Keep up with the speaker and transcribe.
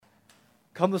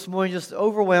come this morning just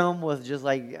overwhelmed with just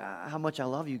like how much I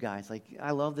love you guys. Like,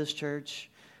 I love this church.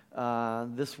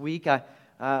 This week,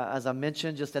 as I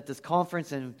mentioned, just at this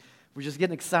conference, and we're just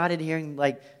getting excited hearing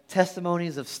like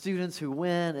testimonies of students who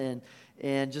went,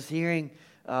 and just hearing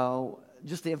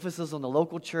just the emphasis on the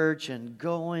local church and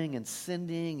going and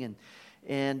sending,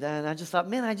 and I just thought,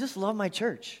 man, I just love my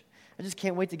church. I just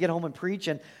can't wait to get home and preach.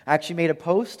 And I actually made a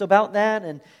post about that,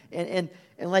 and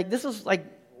like this is like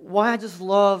why I just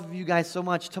love you guys so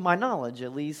much, to my knowledge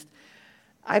at least.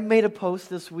 I made a post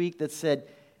this week that said,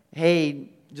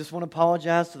 hey, just want to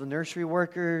apologize to the nursery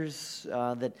workers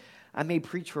that I may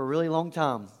preach for a really long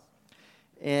time.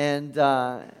 And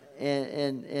I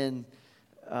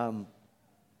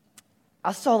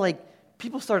saw like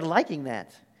people started liking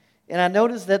that. And I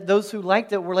noticed that those who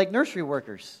liked it were like nursery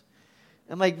workers.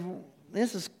 I'm like,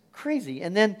 this is crazy.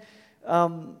 And then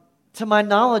to my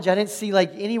knowledge, I didn't see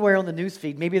like anywhere on the news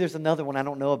feed, maybe there's another one I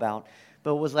don't know about,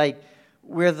 but it was like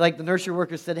where like the nursery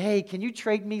workers said, hey, can you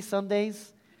trade me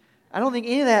Sundays? I don't think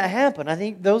any of that happened. I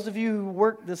think those of you who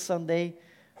work this Sunday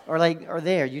are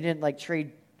there. You didn't like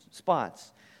trade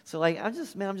spots. So like I'm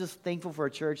just thankful for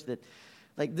a church that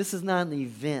like this is not an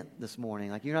event this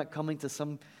morning. Like you're not coming to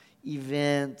some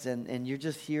event and you're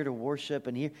just here to worship,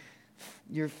 and here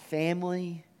your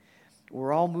family.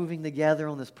 We're all moving together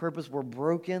on this purpose. We're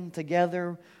broken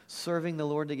together, serving the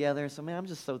Lord together. So, man, I'm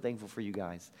just so thankful for you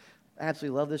guys. I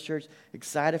absolutely love this church.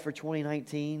 Excited for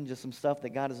 2019, just some stuff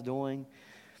that God is doing.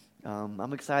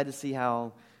 I'm excited to see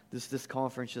how this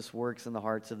conference just works in the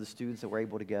hearts of the students that were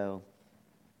able to go.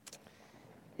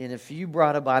 And if you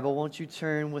brought a Bible, won't you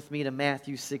turn with me to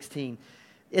Matthew 16?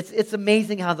 It's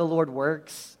amazing how the Lord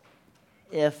works.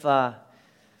 If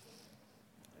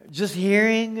just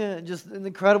hearing just the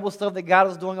incredible stuff that God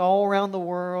is doing all around the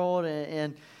world,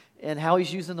 and how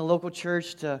He's using the local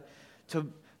church to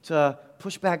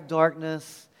push back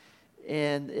darkness.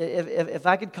 And if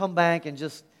I could come back and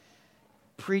just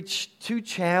preach 2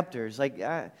 chapters, like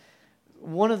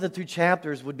one of the 2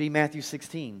 chapters would be Matthew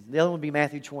 16. The other one would be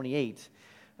Matthew 28.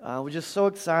 We're just so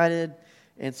excited.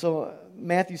 And so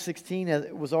Matthew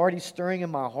 16 was already stirring in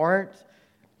my heart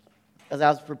as I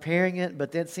was preparing it,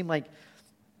 but then it seemed like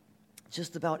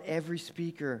just about every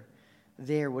speaker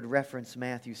there would reference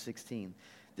Matthew 16.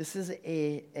 This is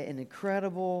an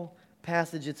incredible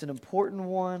passage. It's an important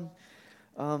one.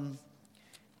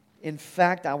 In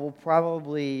fact, I will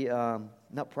probably,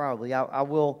 I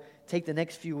will take the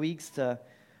next few weeks to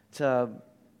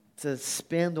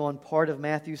spend on part of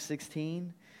Matthew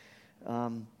 16.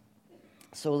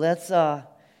 So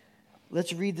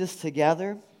let's read this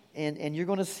together, and you're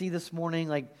going to see this morning,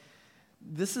 like,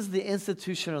 this is the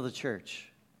institution of the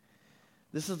church.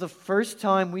 This is the first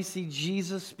time we see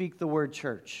Jesus speak the word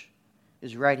church,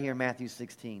 is right here in Matthew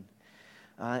 16.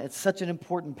 It's such an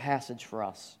important passage for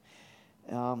us.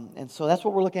 And so that's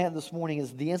what we're looking at this morning,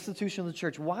 is the institution of the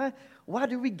church. Why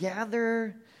do we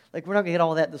gather? Like, we're not going to get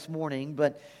all that this morning,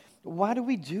 but why do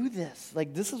we do this?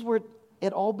 Like, this is where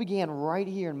it all began, right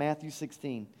here in Matthew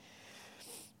 16.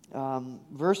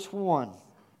 Verse 1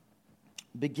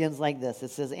 begins like this.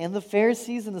 It says, "And the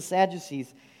Pharisees and the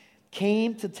Sadducees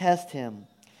came to test him.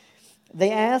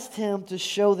 They asked him to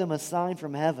show them a sign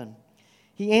from heaven.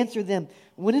 He answered them,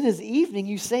 'When it is evening,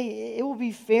 you say it will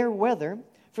be fair weather,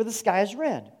 for the sky is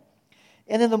red.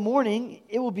 And in the morning,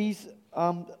 it will be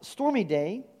stormy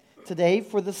day today,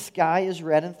 for the sky is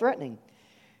red and threatening.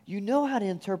 You know how to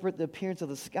interpret the appearance of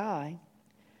the sky,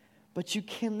 but you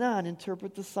cannot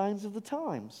interpret the signs of the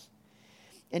times.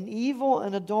 An evil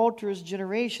and adulterous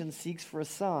generation seeks for a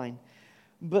sign,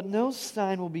 but no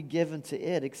sign will be given to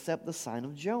it except the sign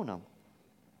of Jonah.'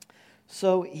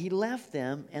 So he left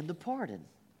them and departed.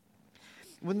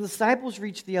 When the disciples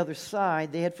reached the other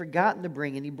side, they had forgotten to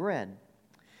bring any bread.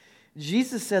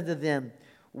 Jesus said to them,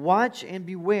 'Watch and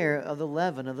beware of the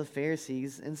leaven of the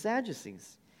Pharisees and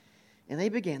Sadducees.' And they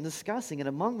began discussing it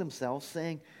among themselves,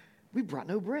 saying, 'We brought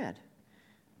no bread.'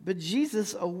 But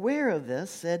Jesus, aware of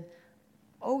this, said,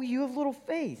 'Oh, you have little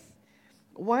faith.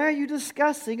 Why are you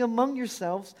discussing among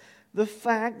yourselves the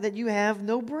fact that you have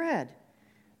no bread?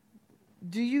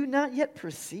 Do you not yet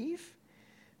perceive?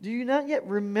 Do you not yet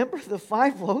remember the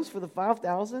 5 loaves for the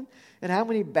 5,000 and how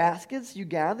many baskets you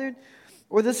gathered?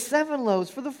 Or the 7 loaves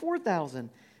for the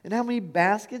 4,000 and how many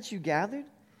baskets you gathered?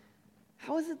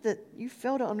 How is it that you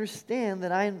fail to understand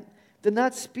that I did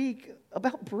not speak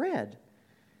about bread?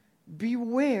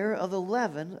 Beware of the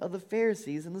leaven of the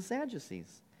Pharisees and the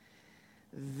Sadducees.'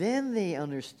 Then they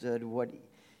understood what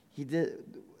he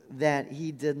did, that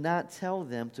he did not tell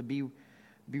them to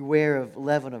beware of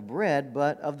leaven of bread,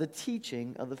 but of the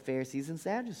teaching of the Pharisees and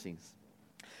Sadducees.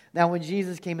 Now, when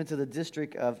Jesus came into the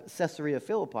district of Caesarea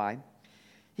Philippi,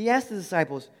 he asked the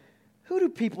disciples, "Who do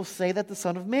people say that the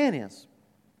Son of Man is?"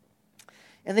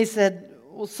 And they said,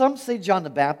 "Well, some say John the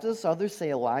Baptist, others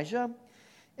say Elijah,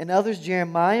 and others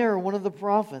Jeremiah or one of the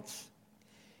prophets."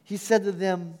 He said to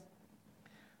them,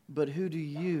 "But who do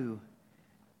you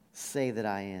say that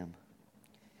I am?"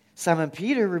 Simon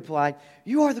Peter replied,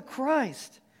 "You are the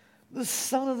Christ, the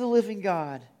Son of the living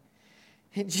God."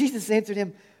 And Jesus answered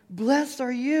him, "Blessed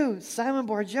are you, Simon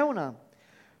Bar-Jonah,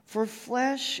 for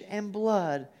flesh and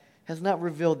blood has not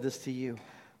revealed this to you,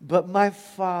 but my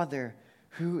Father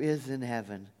who is in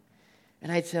heaven.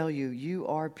 And I tell you, you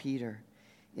are Peter,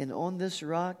 and on this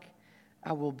rock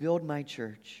I will build my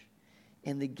church,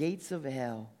 and the gates of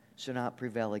hell shall not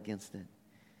prevail against it.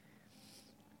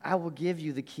 I will give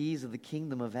you the keys of the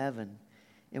kingdom of heaven,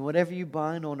 and whatever you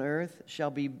bind on earth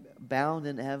shall be bound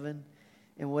in heaven,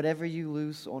 and whatever you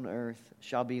loose on earth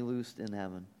shall be loosed in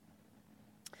heaven."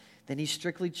 Then he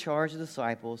strictly charged the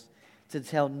disciples to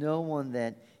tell no one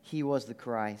that he was the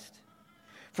Christ.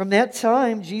 From that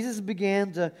time, Jesus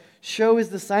began to show his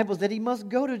disciples that he must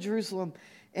go to Jerusalem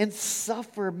and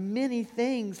suffer many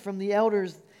things from the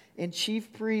elders and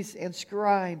chief priests and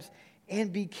scribes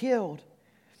and be killed,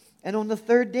 and on the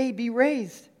third day be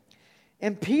raised.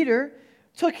 And Peter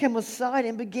took him aside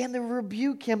and began to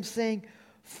rebuke him, saying,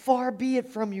 "Far be it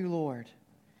from you, Lord.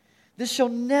 This shall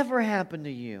never happen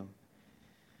to you."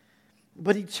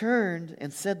 But he turned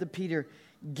and said to Peter,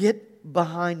 "Get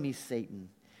behind me, Satan.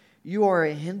 You are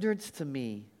a hindrance to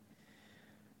me,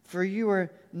 for you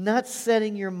are not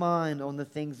setting your mind on the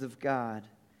things of God,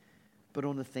 but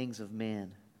on the things of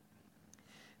man."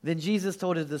 Then Jesus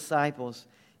told his disciples,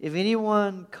 "If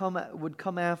anyone would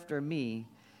come after me,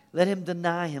 let him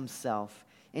deny himself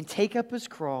and take up his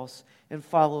cross and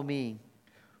follow me.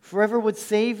 For whoever would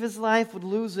save his life would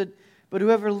lose it, but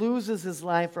whoever loses his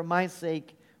life for my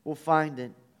sake will find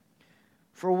it.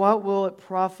 For what will it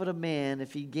profit a man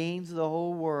if he gains the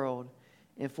whole world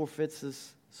and forfeits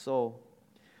his soul?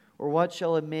 Or what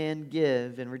shall a man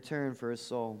give in return for his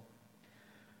soul?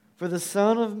 For the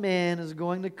Son of Man is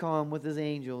going to come with his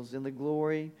angels in the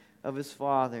glory of his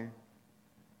Father.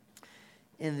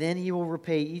 And then he will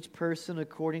repay each person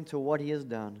according to what he has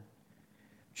done.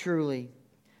 Truly,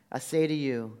 I say to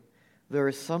you, there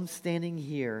are some standing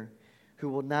here who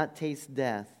will not taste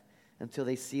death until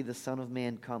they see the Son of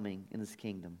Man coming in his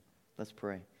kingdom." Let's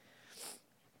pray.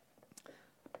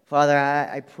 Father,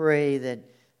 I pray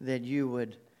that you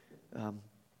would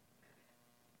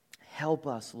help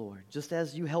us, Lord, just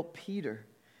as you helped Peter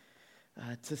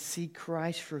to see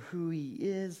Christ for who he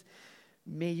is.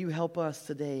 May you help us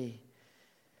today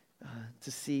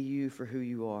to see you for who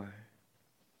you are.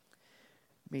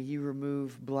 May you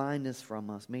remove blindness from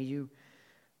us. May you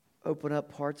open up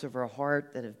parts of our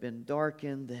heart that have been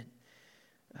darkened, that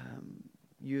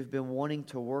you've been wanting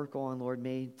to work on, Lord.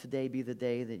 May today be the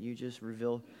day that you just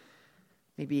reveal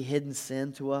maybe hidden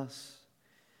sin to us.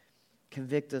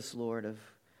 Convict us, Lord, of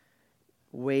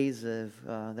ways of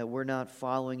that we're not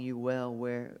following you well,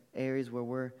 where areas where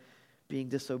we're being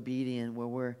disobedient, where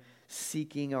we're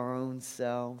seeking our own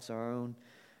selves, our own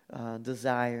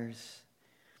desires.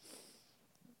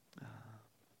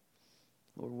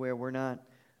 Lord, where we're not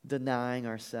denying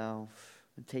ourselves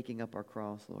and taking up our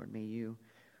cross, Lord, may you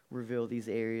reveal these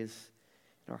areas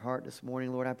in our heart this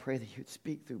morning. Lord, I pray that you'd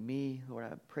speak through me. Lord,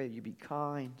 I pray that you'd be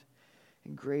kind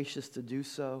and gracious to do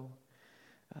so,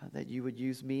 that you would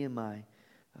use me and my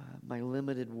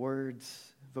limited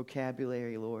words,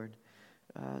 vocabulary, Lord,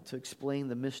 to explain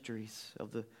the mysteries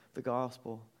of the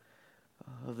gospel,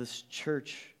 of this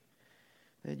church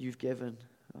that you've given.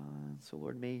 So,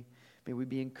 Lord, may we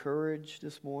be encouraged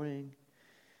this morning.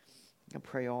 I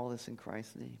pray all this in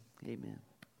Christ's name. Amen.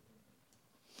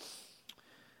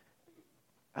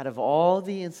 Out of all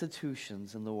the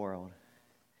institutions in the world,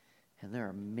 and there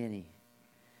are many,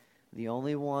 the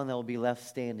only one that will be left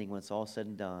standing when it's all said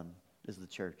and done is the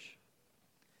church.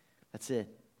 That's it.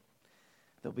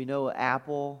 There'll be no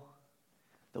Apple.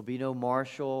 There'll be no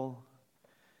Marshall.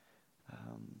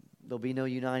 There'll be no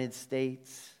United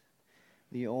States.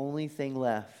 The only thing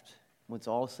left when it's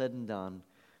all said and done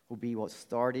will be what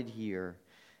started here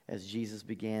as Jesus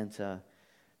began to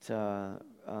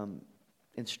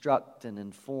instruct and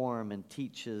inform and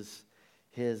teach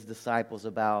his disciples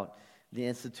about the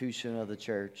institution of the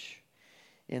church.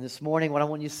 And this morning, what I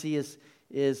want you to see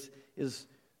is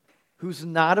who's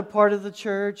not a part of the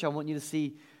church. I want you to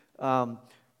see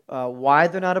why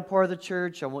they're not a part of the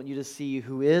church. I want you to see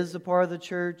who is a part of the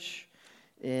church.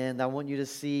 And I want you to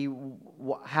see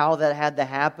how that had to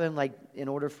happen, like in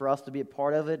order for us to be a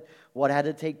part of it, what had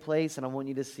to take place. And I want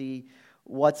you to see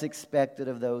what's expected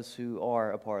of those who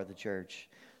are a part of the church.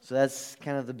 So that's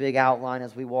kind of the big outline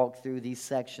as we walk through these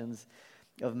sections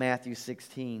of Matthew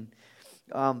 16.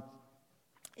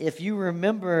 If you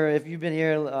remember, if you've been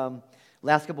here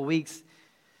last couple weeks,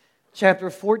 chapter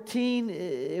 14,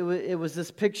 it was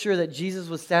this picture that Jesus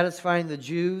was satisfying the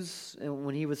Jews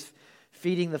when he was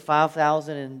feeding the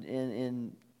 5,000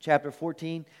 in chapter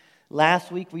 14.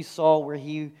 Last week we saw where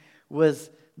he was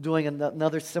doing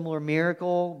another similar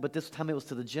miracle, but this time it was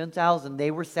to the Gentiles, and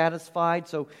they were satisfied.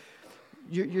 So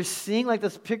you're seeing like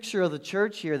this picture of the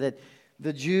church here, that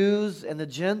the Jews and the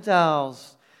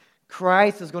Gentiles,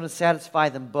 Christ is going to satisfy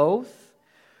them both.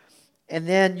 And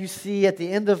then you see at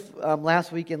the end of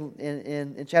last week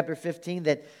in chapter 15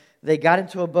 that they got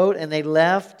into a boat and they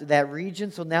left that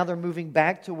region. So now they're moving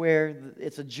back to where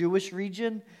it's a Jewish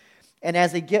region. And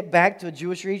as they get back to a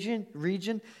Jewish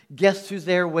region, guess who's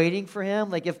there waiting for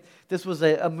him? Like if this was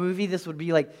a movie, this would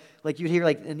be like you'd hear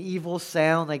like an evil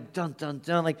sound, like dun, dun,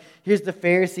 dun. Like here's the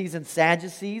Pharisees and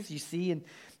Sadducees, you see in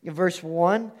verse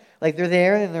 1. Like they're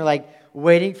there and they're like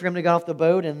waiting for him to get off the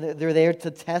boat, and they're there to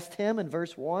test him in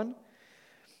verse 1.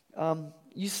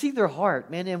 You see their heart,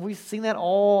 man, and we've seen that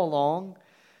all along,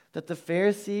 that the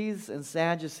Pharisees and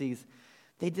Sadducees,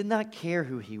 they did not care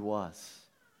who he was.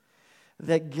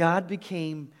 That God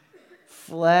became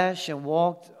flesh and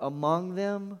walked among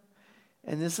them.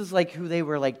 And this is like who they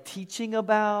were like teaching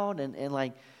about, and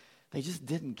like they just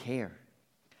didn't care.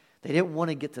 They didn't want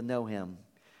to get to know him,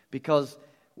 because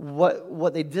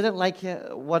what they didn't like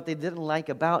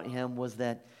about him was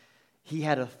that he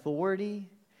had authority,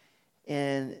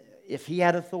 and if he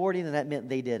had authority, then that meant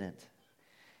they didn't.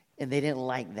 And they didn't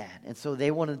like that. And so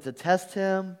they wanted to test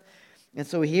him. And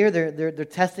so here they're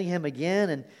testing him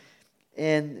again,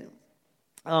 and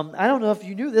I don't know if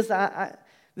you knew this.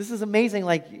 This is amazing.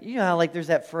 Like, you know how like there's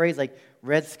that phrase like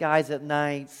red skies at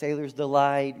night, sailors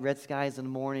delight, red skies in the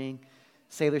morning,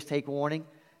 sailors take warning.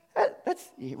 That's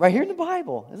right here in the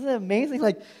Bible. Isn't that amazing?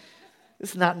 Like,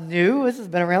 it's not new. This has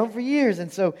been around for years.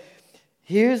 And so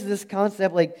here's this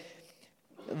concept. Like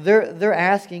they're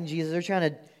asking Jesus. They're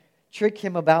trying to trick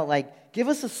him about like, give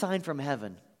us a sign from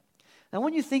heaven. Now,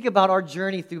 when you think about our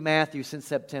journey through Matthew since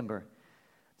September,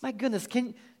 my goodness, can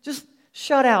you just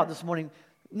shout out this morning?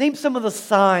 Name some of the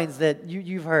signs that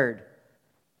you've heard.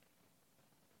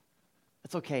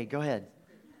 It's okay. Go ahead.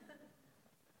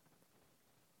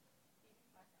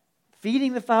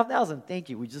 Feeding the 5,000. Thank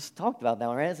you. We just talked about that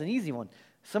one, right? It's an easy one.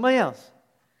 Somebody else.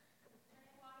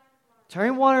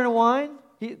 Turning water into wine.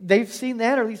 They've seen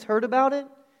that, or at least heard about it.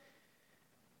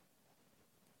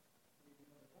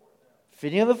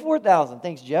 Feeding of the 4,000.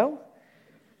 Thanks, Joe.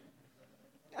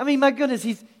 I mean, my goodness,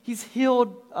 he's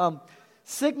healed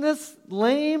sickness,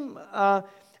 lame.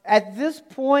 At this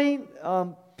point,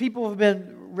 people have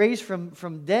been raised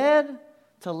from dead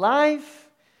to life.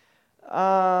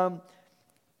 And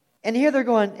here they're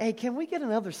going, hey, can we get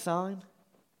another sign?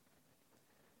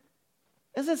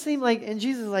 Does it seem like, and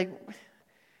Jesus is like,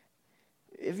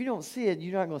 if you don't see it,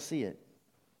 you're not going to see it.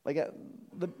 Like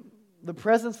the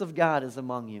presence of God is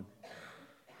among you.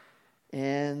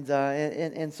 And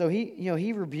so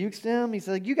he rebukes them. He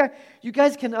says, like, you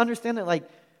guys can understand that, like,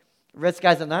 red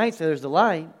skies at night, so there's the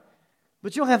light,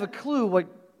 but you don't have a clue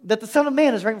that the Son of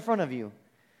Man is right in front of you,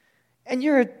 and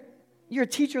you're a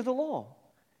teacher of the law.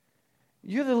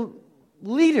 You're the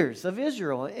leaders of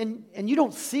Israel, and you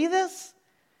don't see this.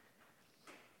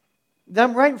 That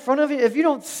I'm right in front of you. If you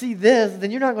don't see this,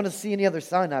 then you're not going to see any other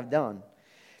sign I've done.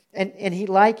 And he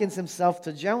likens himself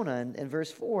to Jonah in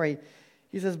verse 4.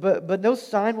 He says, but no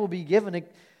sign will be given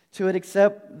to it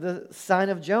except the sign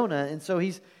of Jonah. And so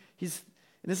he's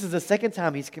this is the second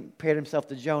time he's compared himself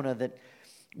to Jonah. That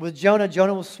with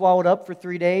Jonah was swallowed up for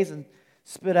 3 days and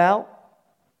spit out.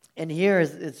 And here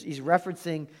he's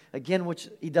referencing, again, which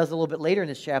he does a little bit later in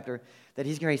this chapter, that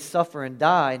he's going to suffer and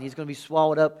die, and he's going to be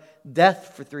swallowed up,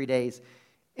 death for 3 days,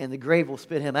 and the grave will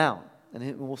spit him out.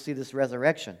 And we'll see this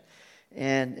resurrection.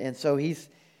 And so he's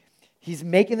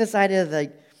making this idea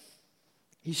that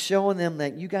he's showing them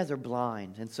that you guys are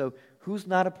blind. And so who's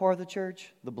not a part of the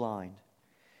church? The blind.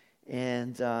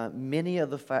 And many of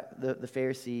the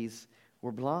Pharisees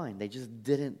were blind. They just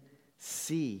didn't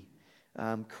see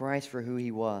Christ for who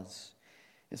he was.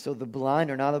 And so the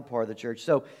blind are not a part of the church.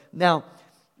 So now,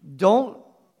 don't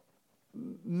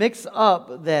mix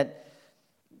up that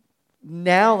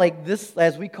now, like this,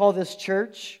 as we call this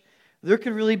church, there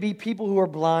could really be people who are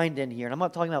blind in here. And I'm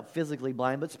not talking about physically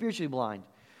blind, but spiritually blind.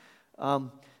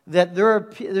 That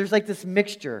there's like this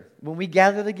mixture when we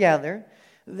gather together,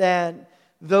 that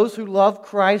those who love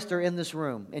Christ are in this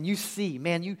room. And you see,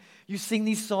 man, you sing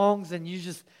these songs and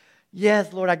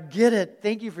Yes, Lord, I get it.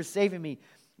 Thank you for saving me.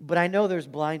 But I know there's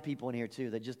blind people in here too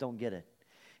that just don't get it.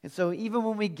 And so even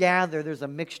when we gather, there's a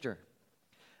mixture.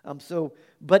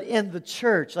 But in the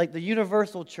church, like the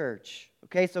universal church,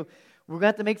 okay, so we're going to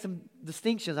have to make some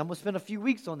distinctions. I'm going to spend a few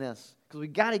weeks on this because we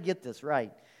got to get this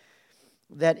right.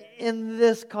 That in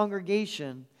this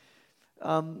congregation,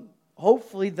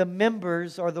 hopefully the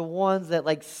members are the ones that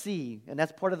like see, and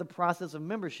that's part of the process of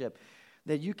membership,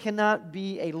 that you cannot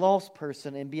be a lost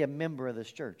person and be a member of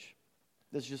this church.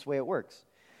 That's just the way it works.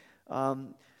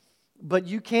 But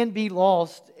you can be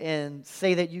lost and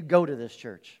say that you go to this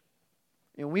church.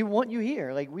 And we want you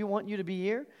here. Like, we want you to be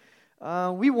here.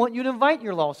 We want you to invite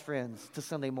your lost friends to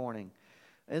Sunday morning.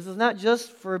 This is not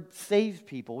just for saved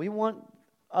people. We want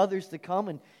others to come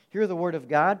and hear the Word of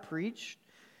God preached,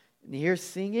 and hear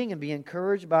singing and be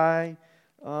encouraged by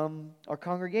our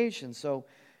congregation. So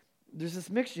there's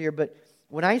this mixture here. But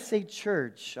when I say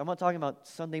church, I'm not talking about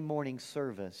Sunday morning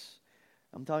service.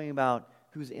 I'm talking about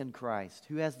who's in Christ,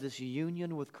 who has this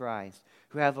union with Christ,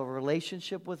 who have a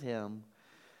relationship with Him,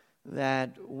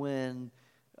 that when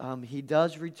He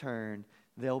does return,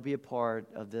 they'll be a part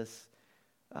of this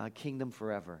kingdom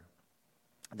forever.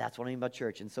 That's what I mean by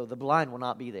church. And so the blind will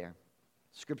not be there.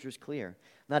 Scripture's clear.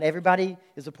 Not everybody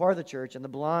is a part of the church, and the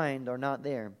blind are not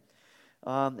there.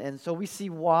 And so we see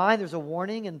why. There's a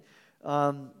warning in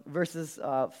verses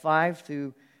 5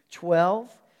 through 12.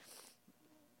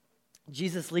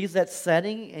 Jesus leaves that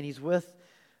setting, and He's with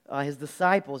His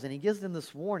disciples, and He gives them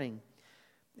this warning.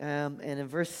 And in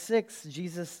verse 6,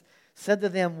 Jesus said to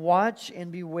them, "Watch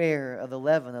and beware of the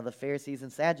leaven of the Pharisees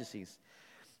and Sadducees."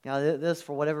 Now this,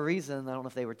 for whatever reason, I don't know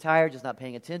if they were tired, just not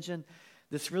paying attention,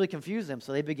 this really confused them.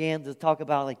 So they began to talk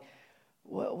about, like,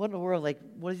 what in the world, like,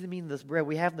 what does it mean, this bread?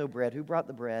 We have no bread. Who brought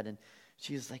the bread? And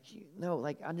she's like, no,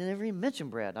 like, I never even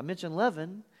mentioned bread. I mentioned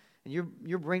leaven, and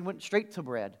your brain went straight to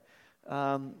bread.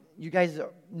 You guys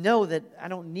know that I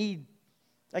don't need,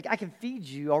 like, I can feed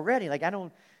you already. Like, I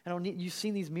don't need, you've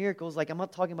seen these miracles. Like, I'm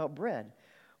not talking about bread.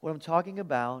 What I'm talking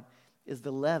about is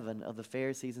the leaven of the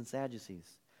Pharisees and Sadducees.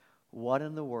 What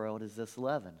in the world is this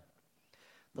leaven?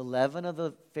 The leaven of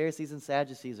the Pharisees and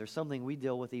Sadducees are something we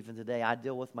deal with even today. I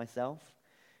deal with myself.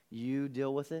 You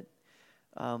deal with it.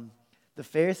 The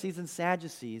Pharisees and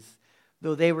Sadducees,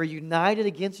 though they were united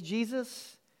against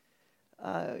Jesus,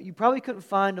 you probably couldn't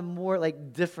find a more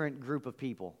like different group of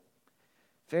people.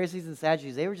 Pharisees and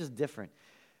Sadducees, they were just different.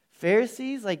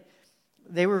 Pharisees, like,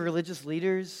 they were religious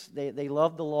leaders. They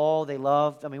loved the law.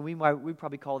 We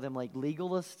probably call them like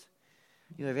legalists.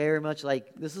 You know, very much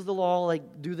like, this is the law,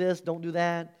 like, do this, don't do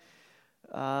that.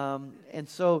 And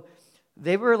so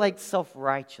they were like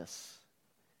self-righteous.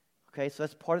 Okay, so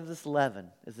that's part of this leaven,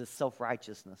 is this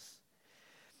self-righteousness.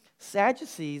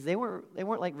 Sadducees, they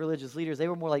weren't like religious leaders. They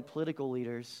were more like political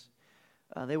leaders.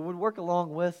 They would work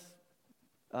along with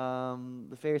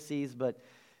the Pharisees, but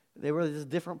they were this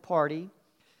different party.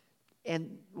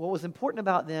 And what was important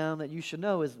about them that you should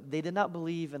know is they did not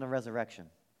believe in a resurrection.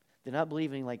 They did not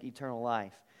believe in like eternal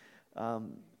life.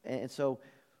 And so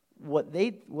what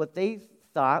they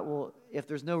thought, well, if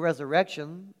there's no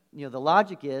resurrection, you know, the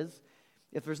logic is,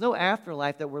 if there's no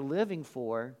afterlife that we're living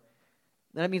for,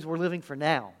 then that means we're living for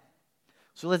now.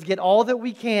 So let's get all that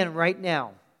we can right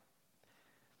now.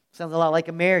 Sounds a lot like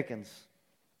Americans.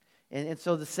 And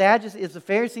so the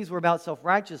Pharisees were about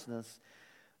self-righteousness,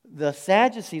 the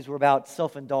Sadducees were about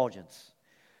self-indulgence.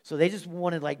 So they just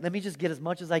wanted, like, let me just get as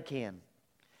much as I can.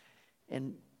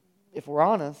 And if we're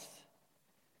honest,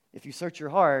 if you search your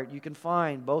heart, you can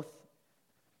find both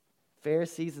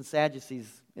Pharisees and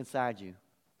Sadducees inside you.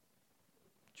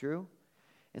 True?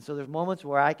 And so there's moments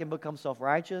where I can become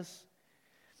self-righteous,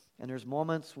 and there's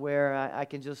moments where I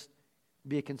can just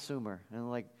be a consumer. And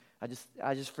like,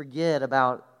 I just forget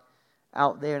about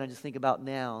out there, and I just think about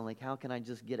now. And like, how can I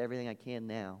just get everything I can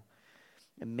now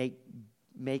and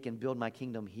make and build my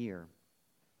kingdom here?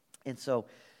 And so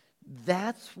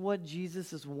that's what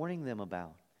Jesus is warning them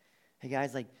about. Hey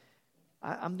guys, like,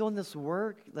 I'm doing this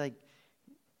work, like,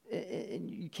 and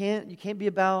you can't be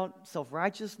about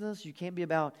self-righteousness. You can't be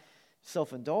about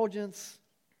self-indulgence.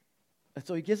 And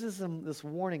so He gives us this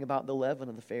warning about the leaven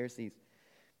of the Pharisees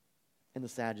and the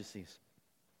Sadducees.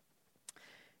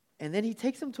 And then He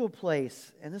takes them to a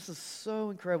place, and this is so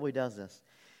incredible He does this.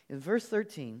 In verse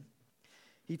 13,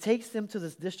 He takes them to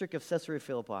this district of Caesarea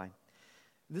Philippi.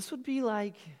 This would be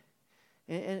like,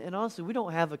 and honestly, we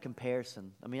don't have a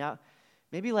comparison. I mean,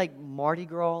 maybe like Mardi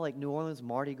Gras, like New Orleans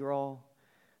Mardi Gras.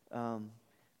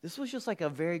 This was just like a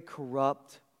very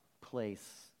corrupt place.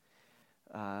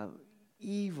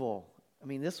 Evil. I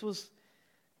mean, this was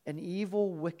an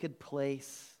evil, wicked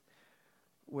place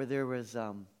where there was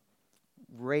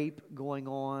rape going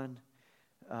on.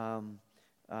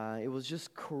 It was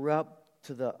just corrupt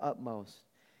to the utmost.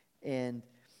 And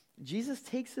Jesus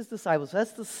takes his disciples.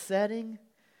 That's the setting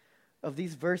of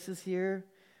these verses here.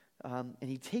 And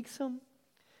he takes them,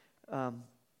 and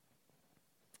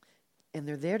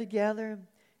they're there together,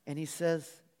 and he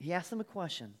asks them a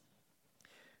question.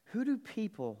 Who do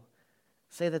people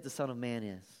say that the Son of Man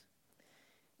is?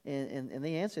 And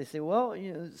they answer, they say, well,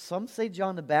 some say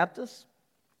John the Baptist,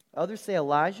 others say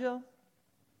Elijah,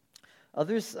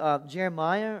 others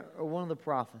Jeremiah or one of the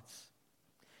prophets.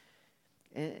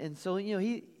 And so,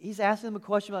 he's asking them a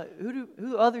question about who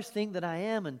do others think that I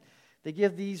am? And they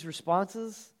give these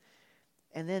responses.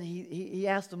 And then he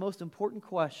asked the most important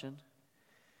question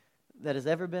that has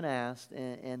ever been asked,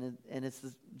 and it's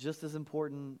just as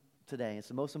important today. It's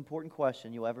the most important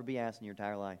question you'll ever be asked in your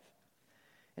entire life.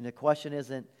 And the question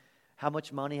isn't, how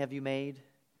much money have you made?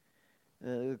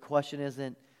 The question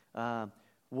isn't,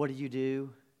 what do you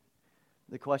do?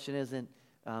 The question isn't,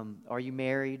 are you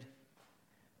married?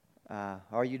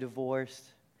 Are you divorced?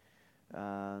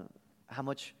 How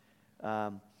much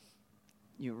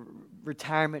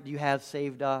retirement do you have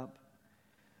saved up?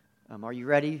 Are you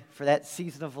ready for that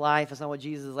season of life? That's not what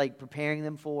Jesus is preparing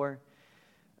them for.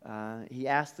 He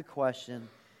asked the question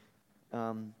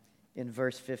in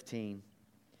verse 15.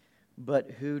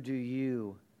 But who do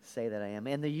you say that I am?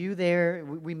 And the you there,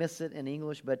 we miss it in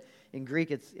English, but in Greek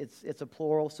it's a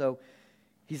plural. So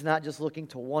he's not just looking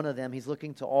to one of them; he's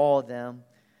looking to all of them,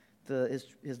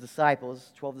 his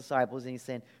disciples, 12 disciples, and he's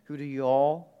saying, "Who do you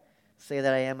all say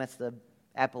that I am?" That's the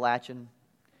Appalachian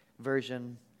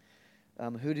version.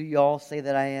 Who do you all say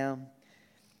that I am?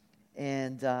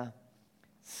 And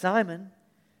Simon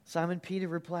Peter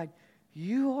replied,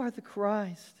 "You are the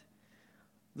Christ,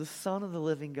 the Son of the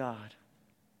living God."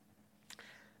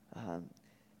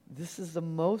 This is the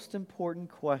most important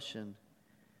question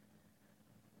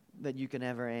that you can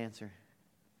ever answer.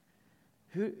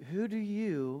 Who do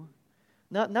you,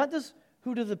 not just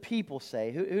who do the people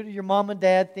say, who do your mom and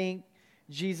dad think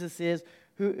Jesus is?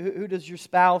 Who does your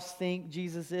spouse think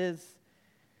Jesus is?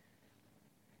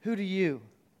 Who do you?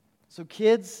 So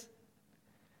kids,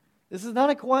 this is not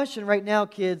a question right now,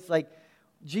 kids.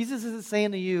 Jesus isn't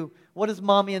saying to you, what does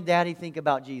mommy and daddy think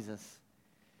about Jesus?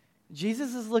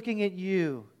 Jesus is looking at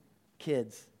you,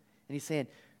 kids, and he's saying,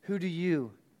 who do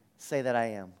you say that I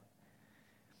am?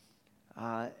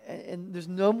 And there's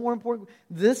no more important.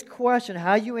 This question,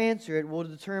 how you answer it, will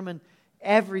determine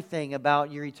everything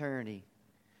about your eternity.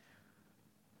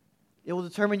 It will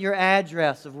determine your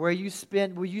address of where you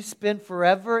spend. Will you spend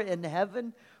forever in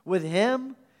heaven with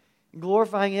Him,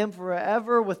 glorifying Him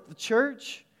forever with the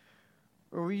church?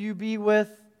 Or will you be with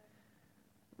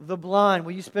the blind?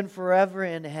 Will you spend forever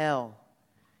in hell?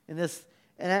 The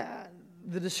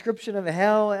description of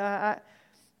hell,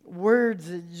 words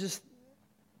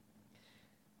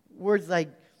like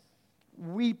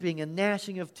weeping and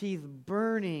gnashing of teeth,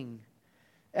 burning,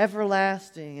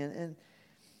 everlasting, and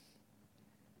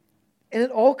it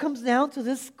all comes down to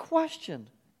this question: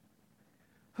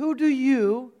 who do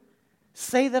you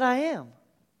say that I am?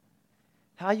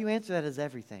 How you answer that is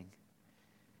everything.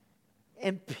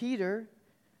 And Peter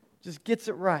just gets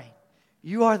it right.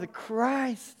 You are the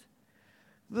Christ,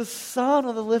 the Son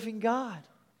of the living God.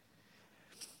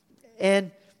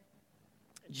 And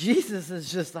Jesus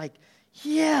is just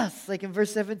yes, in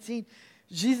verse 17,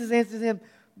 Jesus answers him,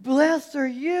 "Blessed are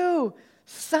you,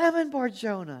 Simon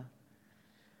Bar-Jonah,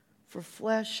 for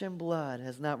flesh and blood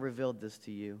has not revealed this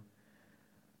to you,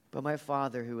 but my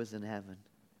Father who is in heaven."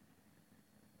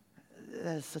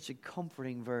 That is such a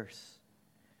comforting verse.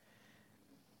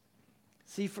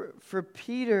 See, for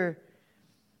Peter,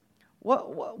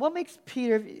 what makes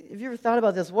Peter, have you ever thought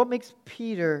about this? What makes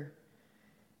Peter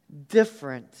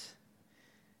different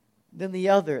than the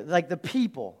other, the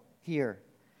people here?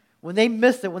 When they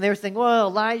missed it, when they were saying, well,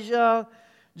 Elijah,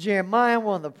 Jeremiah,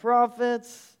 one of the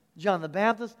prophets, John the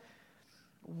Baptist,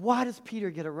 why does Peter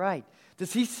get it right?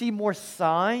 Does he see more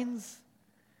signs?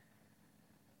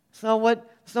 It's not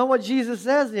what Jesus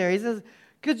says there. He says,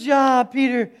 "Good job,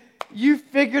 Peter. You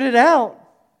figured it out.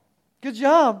 Good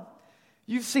job.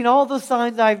 You've seen all the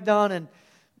signs I've done, and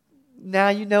now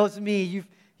you know it's me.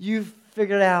 You've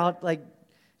figured it out,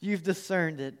 you've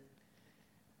discerned it."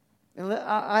 And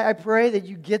I pray that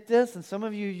you get this, and some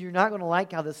of you, you're not going to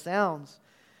like how this sounds,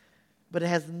 but it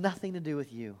has nothing to do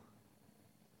with you.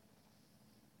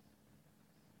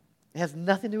 It has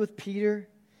nothing to do with Peter.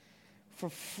 For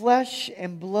flesh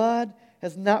and blood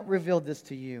has not revealed this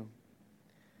to you,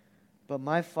 but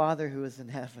my Father who is in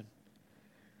heaven.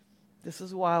 This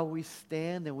is why we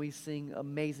stand and we sing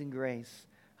Amazing Grace.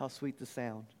 How sweet the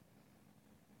sound.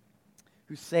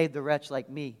 who saved a wretch like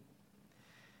me.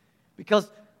 Because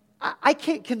I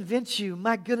can't convince you.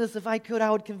 My goodness, if I could,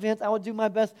 I would do my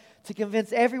best to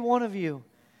convince every one of you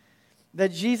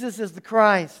that Jesus is the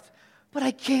Christ. But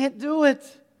I can't do it.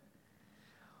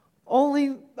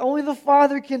 Only the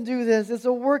Father can do this. It's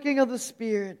a working of the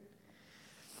Spirit.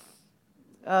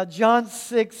 John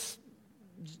 6,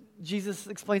 Jesus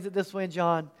explains it this way in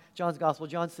John's Gospel.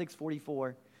 John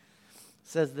 6:44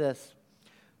 says this.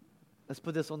 Let's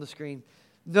put this on the screen.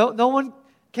 No one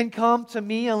can come to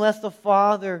me unless the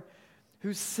Father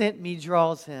who sent me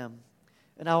draws him,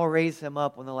 and I will raise him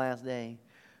up on the last day.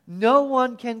 No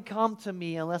one can come to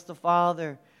me unless the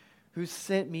Father who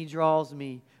sent me draws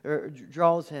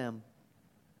him.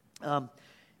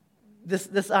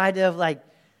 This idea of like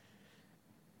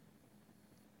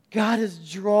God is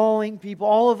drawing people.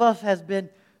 All of us has been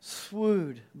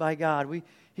swooed by God.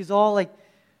 He's all like,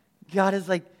 God has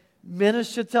like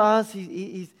ministered to us.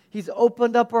 He's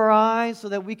opened up our eyes so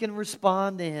that we can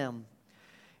respond to Him.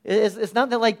 It's not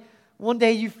that like one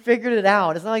day you figured it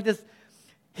out. It's not like this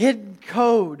hidden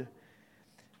code.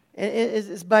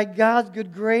 It's by God's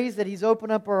good grace that He's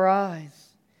opened up our eyes.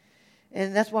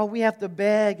 And that's why we have to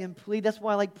beg and plead. That's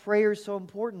why like prayer is so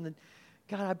important. And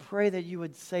God, I pray that you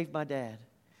would save my dad.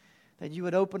 That you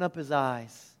would open up his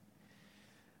eyes.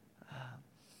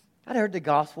 I'd heard the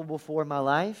gospel before in my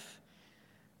life.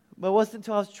 But it wasn't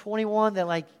until I was 21 that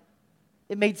like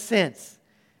it made sense.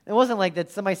 It wasn't like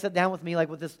that somebody sat down with me like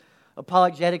with this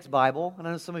apologetics Bible. And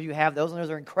I know some of you have those, and those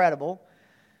are incredible.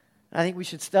 And I think we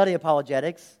should study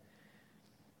apologetics.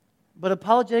 But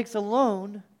apologetics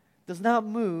alone does not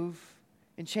move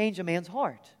and change a man's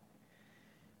heart.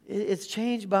 It's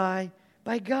changed by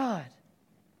God.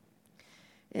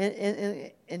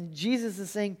 And Jesus is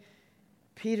saying,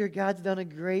 Peter, God's done a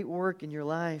great work in your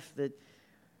life that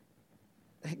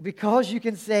because you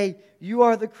can say you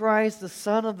are the Christ, the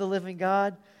Son of the living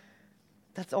God,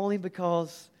 that's only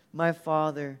because my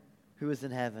Father who is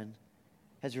in heaven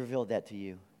has revealed that to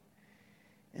you.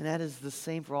 And that is the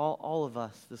same for all of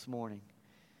us this morning.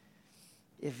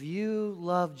 If you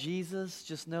love Jesus,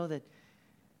 just know that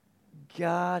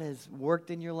God has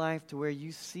worked in your life to where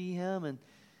you see Him and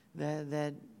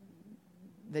that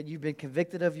you've been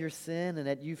convicted of your sin and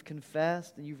that you've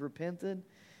confessed and you've repented.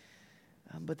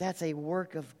 But that's a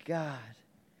work of God.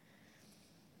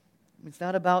 It's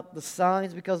not about the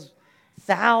signs because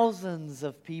thousands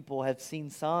of people have seen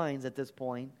signs at this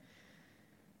point.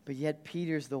 But yet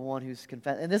Peter's the one who's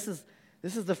confessed. And this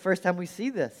is the first time we see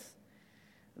this.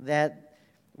 That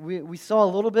we saw a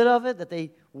little bit of it, that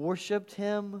they worshiped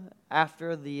him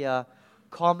after the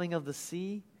calming of the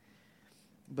sea.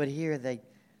 But here,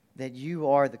 that you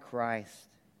are the Christ.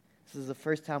 This is the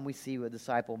first time we see a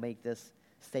disciple make this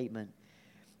statement.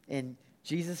 And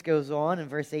Jesus goes on in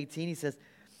verse 18, he says,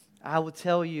 I will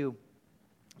tell you,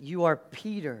 you are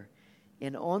Peter,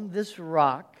 and on this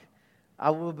rock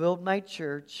I will build my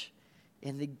church,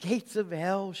 and the gates of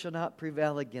hell shall not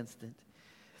prevail against it.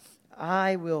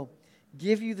 I will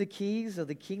give you the keys of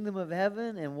the kingdom of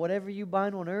heaven, and whatever you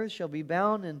bind on earth shall be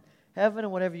bound in heaven,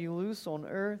 and whatever you loose on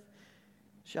earth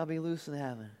shall be loose in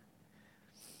heaven.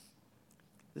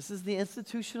 This is the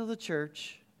institution of the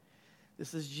church.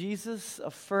 This is Jesus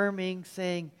affirming,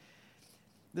 saying,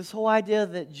 this whole idea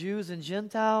that Jews and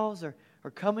Gentiles are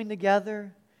coming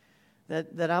together,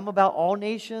 that I'm about all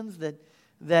nations, that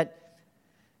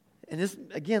and this,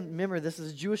 again, remember, this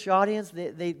is a Jewish audience.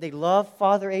 They love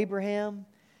Father Abraham,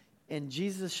 and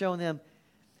Jesus is showing them,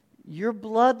 your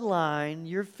bloodline,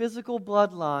 your physical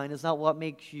bloodline is not what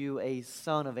makes you a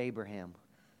son of Abraham.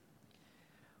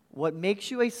 What makes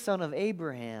you a son of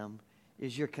Abraham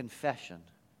is your confession.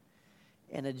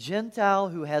 And a Gentile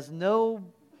who has no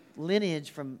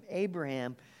lineage from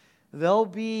Abraham, they'll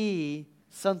be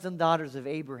sons and daughters of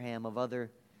Abraham of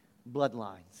other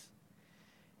bloodlines.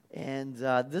 And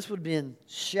this would have been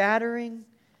shattering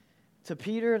to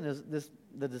Peter and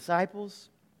the disciples,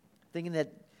 thinking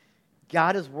that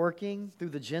God is working through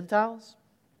the Gentiles.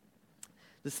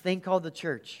 This thing called the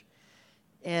church.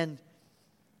 And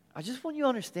I just want you to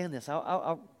understand this.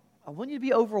 I want you to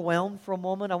be overwhelmed for a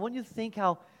moment. I want you to think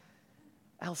how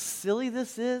silly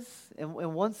this is in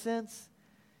one sense.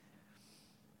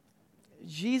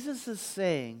 Jesus is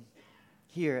saying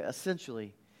here,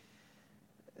 essentially,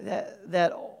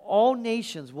 that all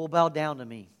nations will bow down to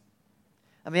me.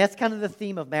 I mean, that's kind of the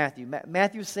theme of Matthew.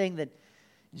 Matthew's saying that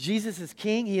Jesus is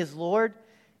King, He is Lord,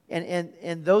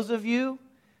 and those of you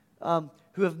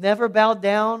who have never bowed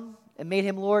down and made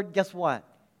Him Lord, guess what?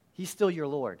 He's still your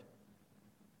Lord.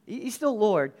 He's still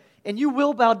Lord, and you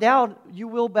will bow down. You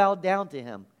will bow down to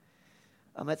Him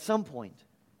at some point,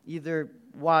 either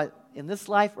while in this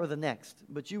life or the next,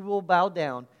 but you will bow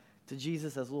down to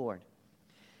Jesus as Lord.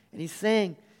 And he's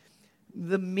saying,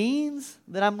 the means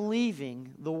that I'm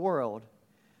leaving the world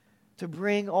to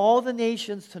bring all the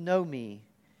nations to know me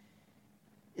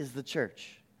is the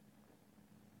church.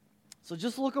 So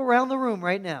just look around the room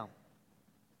right now.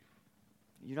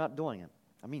 You're not doing it.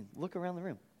 I mean, look around the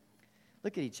room.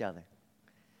 Look at each other.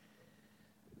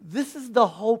 This is the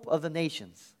hope of the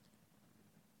nations.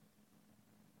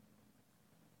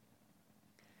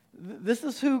 This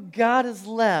is who God has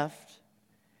left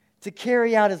to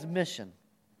carry out his mission.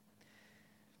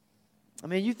 I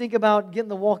mean, you think about getting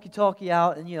the walkie-talkie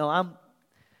out, and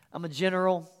I'm a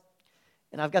general,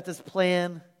 and I've got this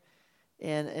plan,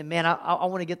 and man, I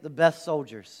want to get the best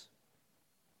soldiers.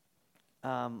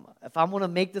 If I want to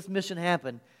make this mission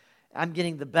happen, I'm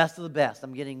getting the best of the best.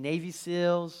 I'm getting Navy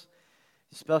SEALs,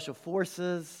 Special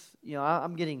Forces.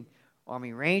 I'm getting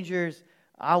Army Rangers.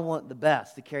 I want the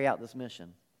best to carry out this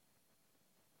mission.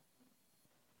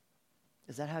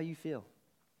 Is that how you feel?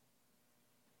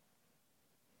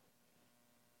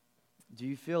 Do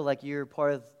you feel like you're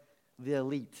part of the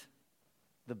elite,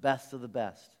 the best of the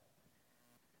best?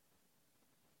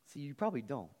 See, you probably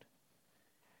don't.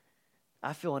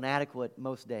 I feel inadequate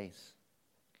most days.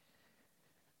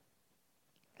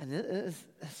 And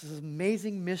this is an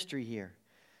amazing mystery here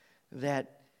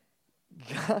that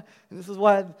God, and this is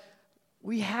why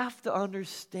we have to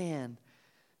understand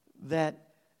that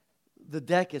the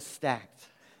deck is stacked.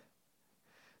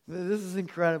 This is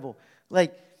incredible.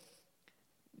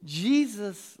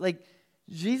 Jesus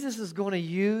is going to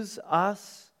use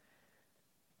us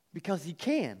because he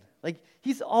can.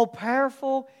 He's all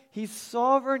powerful, he's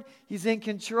sovereign, he's in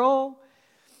control.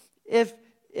 If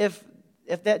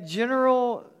that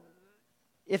general,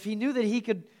 if he knew that he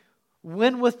could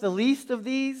win with the least of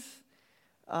these,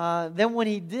 then when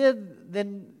he did,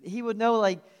 then he would know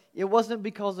it wasn't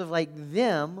because of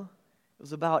them, it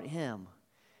was about him.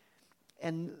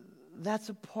 And that's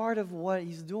a part of what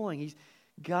he's doing.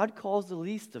 God calls the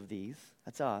least of these,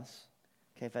 that's us.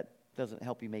 Okay, if that doesn't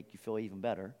help make you feel even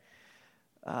better.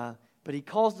 But he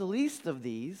calls the least of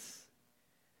these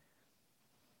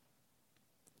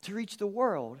to reach the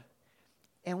world.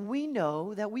 And we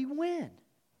know that we win.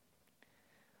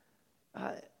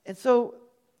 And so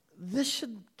this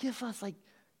should give us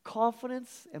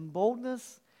confidence and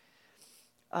boldness.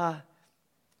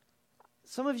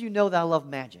 Some of you know that I love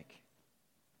magic.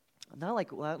 Not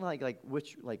like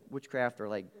witchcraft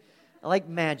or I like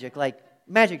magic,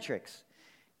 magic tricks.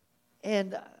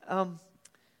 And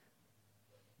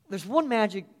there's one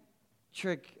magic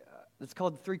trick that's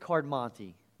called the 3-card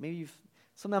Monty.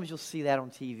 Sometimes you'll see that on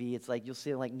TV. It's you'll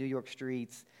see it in New York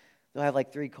streets. They'll have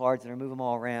 3 cards and they'll move them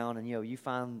all around, and you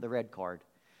find the red card.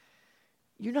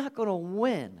 You're not going to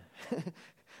win.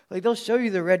 They'll show you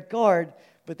the red card,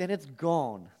 but then it's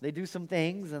gone. They do some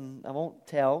things, and I won't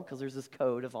tell because there's this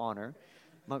code of honor.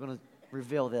 I'm not going to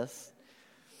reveal this.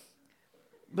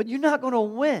 But you're not going to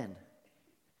win.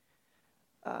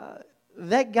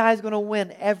 That guy's going to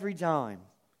win every time.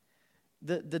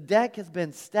 The deck has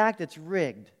been stacked. It's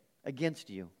rigged against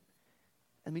you.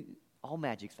 I mean, all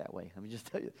magic's that way. Let me just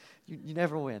tell you. You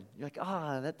never win. You're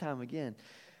that time again.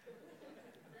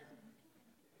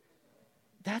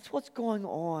 That's what's going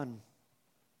on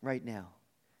right now.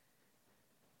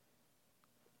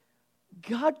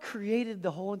 God created the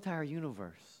whole entire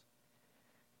universe.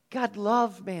 God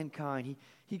loved mankind.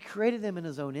 He created them in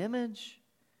his own image.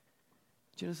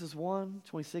 Genesis 1,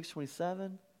 26,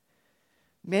 27.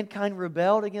 Mankind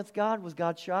rebelled against God. Was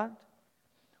God shocked?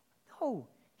 No.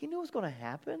 He knew it was going to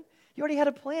happen. He already had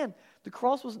a plan. The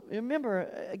cross was, remember,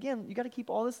 again, you got to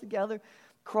keep all this together.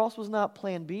 Cross was not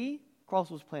plan B. Cross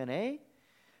was plan A.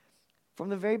 From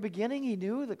the very beginning, he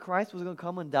knew that Christ was going to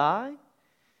come and die,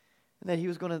 and that he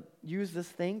was going to use this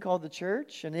thing called the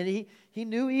church. And then he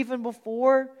knew even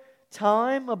before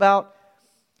time about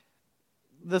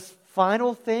this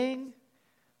final thing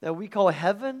that we call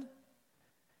heaven.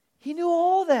 He knew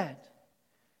all that.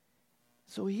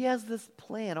 So he has this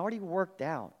plan already worked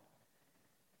out.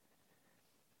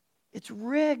 It's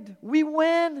rigged. We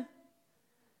win.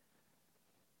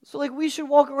 So we should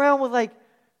walk around with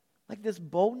this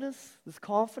boldness, this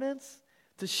confidence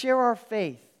to share our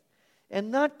faith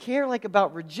and not care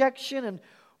about rejection and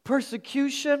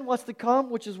persecution, what's to come,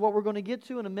 which is what we're going to get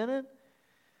to in a minute.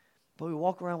 But we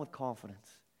walk around with confidence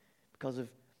because of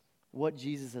what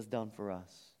Jesus has done for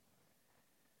us.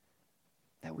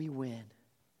 That we win.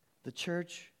 The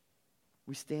church,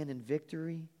 we stand in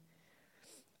victory.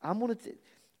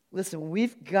 Listen,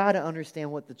 we've got to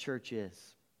understand what the church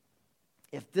is.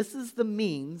 If this is the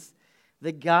means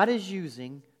that God is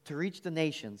using to reach the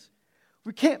nations,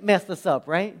 We can't mess this up,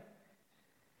 right?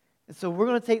 And so we're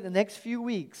going to take the next few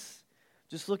weeks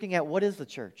just looking at what is the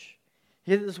church.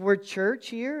 Here, this word church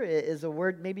here is a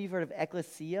word, maybe you've heard of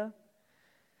ecclesia.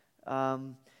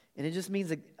 And it just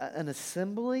means an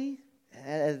assembly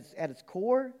at its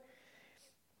core.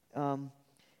 And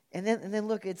then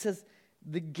look, it says,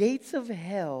 the gates of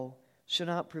hell shall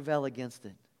not prevail against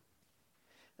it.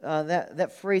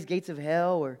 That phrase, gates of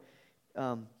hell, or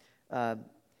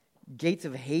gates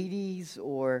of Hades,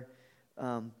 or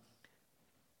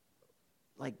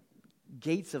like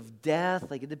gates of death,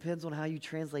 like it depends on how you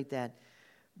translate that.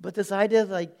 But this idea of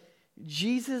like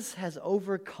Jesus has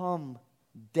overcome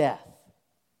death.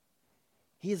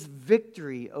 He has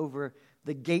victory over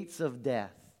the gates of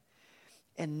death.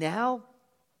 And now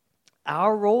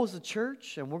our role as a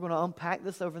church, and we're going to unpack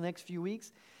this over the next few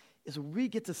weeks, is we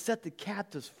get to set the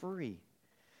captives free.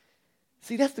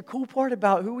 See, that's the cool part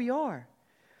about who we are.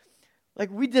 Like,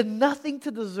 we did nothing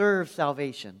to deserve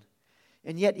salvation,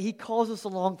 and yet He calls us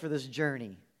along for this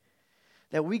journey.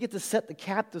 That we get to set the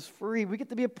captives free. We get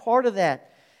to be a part of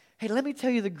that. Hey, let me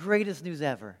tell you the greatest news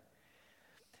ever.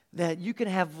 That you can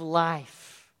have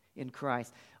life in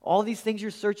Christ. All these things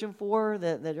you're searching for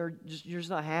that are just, you're just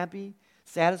not happy,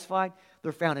 satisfied,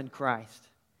 they're found in Christ.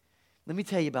 Let me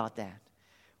tell you about that.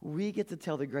 We get to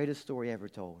tell the greatest story ever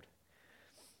told.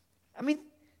 I mean,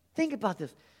 think about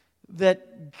this.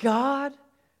 That God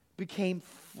became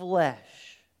flesh.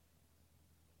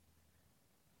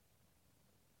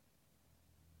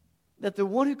 That the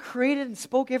one who created and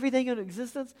spoke everything into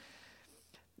existence,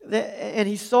 and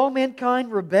He saw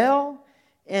mankind rebel,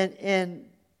 and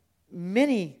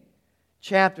many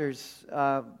chapters,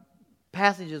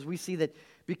 passages, we see that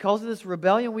because of this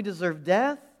rebellion, we deserve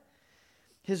death.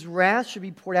 His wrath should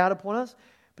be poured out upon us.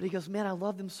 But He goes, man, I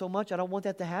love them so much, I don't want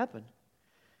that to happen.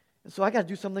 And so I got to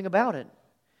do something about it,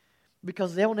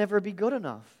 because they'll never be good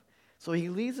enough. So He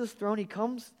leaves His throne, He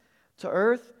comes to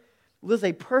earth, lives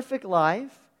a perfect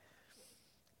life,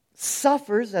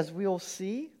 suffers, as we'll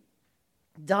see,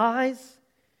 dies,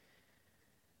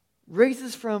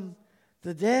 raises from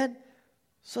the dead,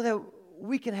 so that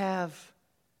we can have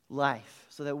life,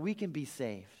 so that we can be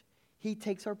saved. He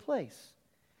takes our place.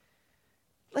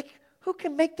 Like, who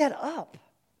can make that up?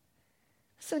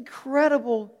 It's an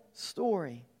incredible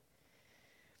story.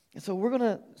 And so we're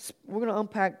gonna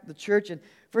unpack the church, and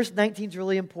verse 19 is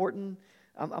really important.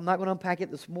 I'm not going to unpack it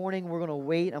this morning. We're going to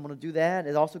wait. I'm going to do that.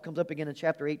 It also comes up again in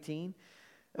chapter 18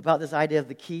 about this idea of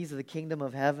the keys of the kingdom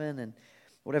of heaven, and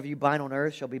whatever you bind on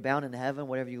earth shall be bound in heaven.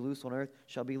 Whatever you loose on earth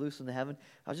shall be loosed in heaven.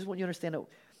 I just want you to understand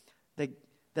that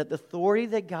the authority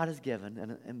that God has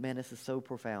given, and man, this is so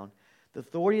profound. The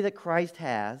authority that Christ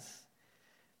has,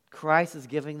 Christ is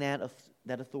giving that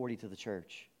authority to the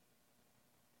church.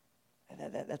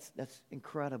 That's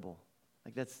incredible.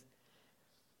 Like that's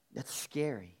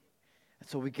scary. And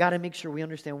so we got to make sure we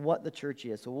understand what the church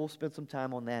is. So we'll spend some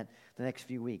time on that the next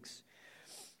few weeks.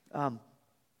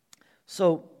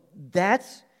 So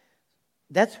that's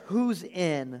who's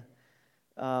in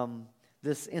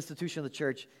this institution of the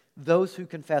church. Those who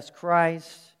confess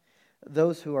Christ,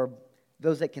 those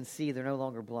that can see, they're no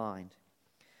longer blind.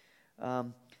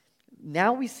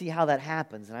 Now we see how that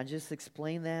happens, and I just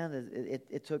explained that.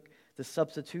 It took the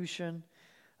substitution,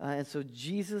 and so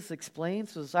Jesus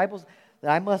explains to the disciples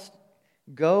that I must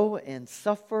go and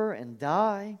suffer and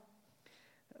die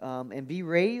and be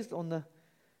raised on the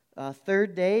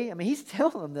third day. I mean, He's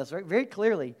telling them this, right, very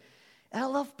clearly. And I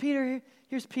love Peter.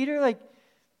 Here's Peter, like,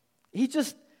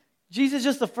 Jesus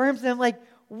just affirms them, like,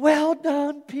 well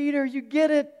done, Peter, you get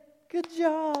it. Good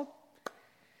job.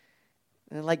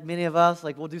 And like many of us,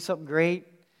 like, we'll do something great.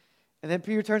 And then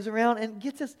Peter turns around and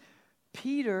gets this.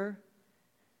 Peter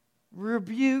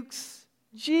rebukes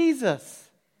Jesus.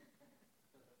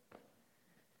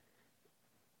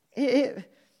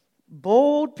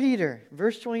 Bold Peter,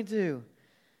 verse 22.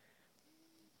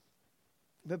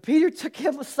 But Peter took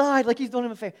him aside like he's doing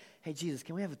him a favor. Hey, Jesus,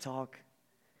 can we have a talk?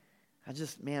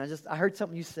 I heard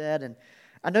something you said, and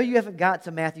I know you haven't got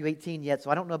to Matthew 18 yet, so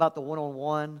I don't know about the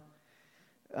one-on-one.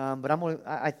 But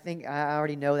I think I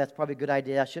already know that's probably a good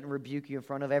idea. I shouldn't rebuke you in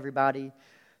front of everybody.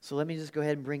 So let me just go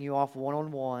ahead and bring you off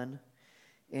one-on-one.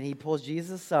 And he pulls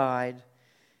Jesus aside,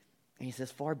 and he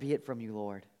says, far be it from you,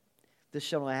 Lord. This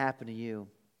shall not happen to you.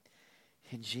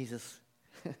 And Jesus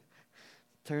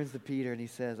turns to Peter, and he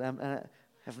says, I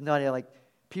have no idea, like,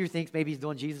 Peter thinks maybe he's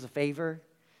doing Jesus a favor.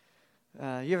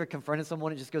 You ever confronted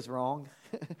someone and it just goes wrong?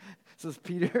 So it's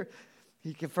Peter.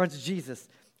 He confronts Jesus.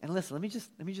 And listen, let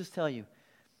me just tell you,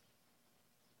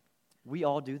 we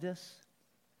all do this.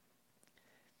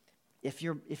 If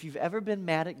you've ever been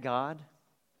mad at God,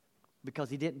 because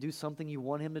he didn't do something you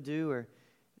want him to do or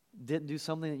didn't do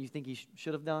something that you think he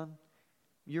should have done,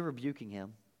 you're rebuking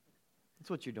him. That's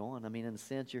what you're doing. I mean, in a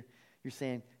sense, you're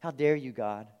saying, how dare you,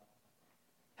 God?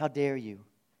 How dare you?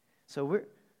 So we're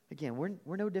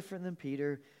no different than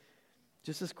Peter.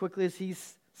 Just as quickly as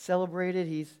he's celebrated,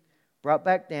 he's brought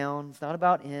back down. It's not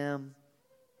about him.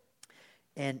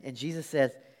 And Jesus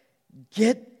says,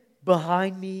 get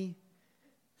behind me,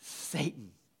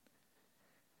 Satan.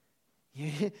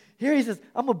 Here he says,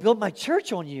 I'm going to build my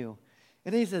church on you.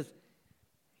 And then he says,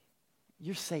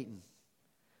 you're Satan.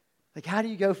 Like, how do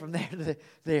you go from there to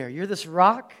there? You're this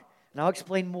rock. And I'll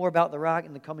explain more about the rock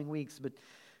in the coming weeks. But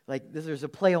like, there's a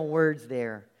play on words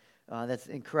there that's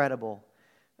incredible.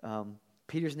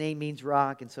 Peter's name means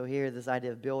rock. And so here, this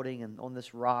idea of building and on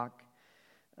this rock.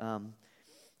 And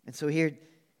so here,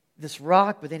 this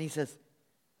rock, but then he says,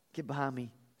 get behind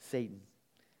me, Satan.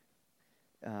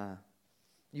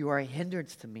 You are a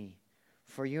hindrance to me,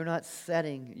 for you're not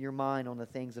setting your mind on the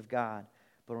things of God,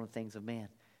 but on the things of man.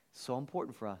 So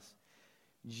important for us.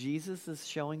 Jesus is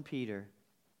showing Peter.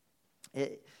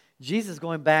 Jesus is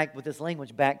going back with this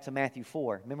language back to Matthew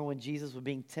 4. Remember when Jesus was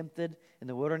being tempted in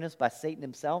the wilderness by Satan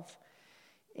himself?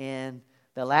 And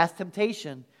the last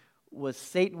temptation was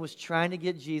Satan was trying to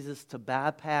get Jesus to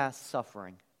bypass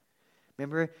suffering.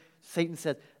 Remember, Satan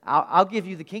said, I'll give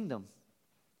you the kingdom.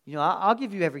 You know, I'll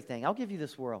give you everything. I'll give you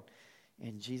this world.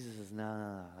 And Jesus says,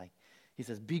 no. Like, he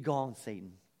says, be gone,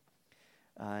 Satan.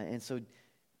 And so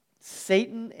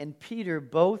Satan and Peter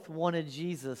both wanted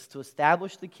Jesus to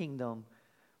establish the kingdom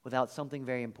without something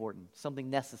very important, something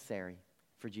necessary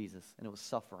for Jesus, and it was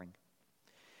suffering.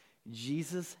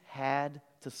 Jesus had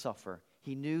to suffer.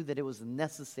 He knew that it was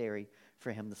necessary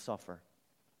for him to suffer.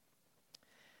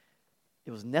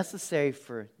 It was necessary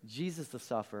for Jesus to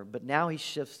suffer, but now he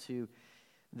shifts to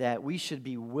that we should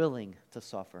be willing to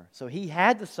suffer. So he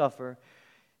had to suffer.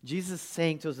 Jesus is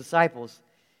saying to his disciples,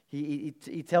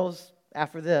 he tells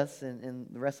after this, in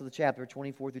the rest of the chapter,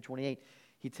 24 through 28,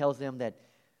 he tells them that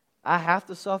I have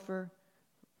to suffer,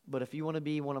 but if you want to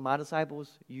be one of my disciples,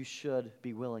 you should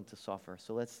be willing to suffer.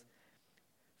 So let's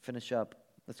finish up.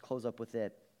 Let's close up with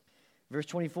it. Verse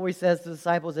 24, he says to the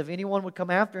disciples, if anyone would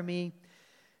come after me,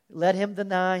 let him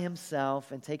deny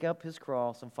himself and take up his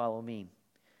cross and follow me.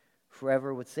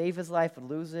 Whoever would save his life would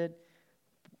lose it,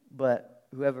 but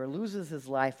whoever loses his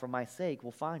life for my sake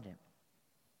will find it.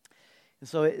 And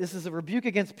so this is a rebuke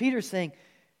against Peter saying,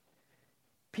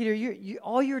 Peter,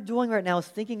 all you're doing right now is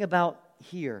thinking about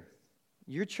here.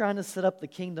 You're trying to set up the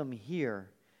kingdom here,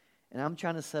 and I'm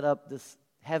trying to set up this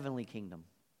heavenly kingdom.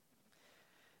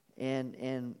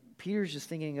 And Peter's just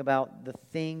thinking about the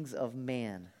things of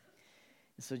man.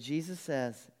 And so Jesus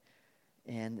says,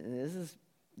 and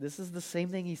this is the same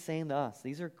thing he's saying to us.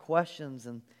 These are questions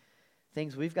and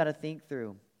things we've got to think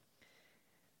through.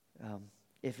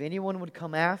 If anyone would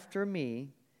come after me,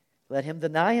 let him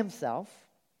deny himself.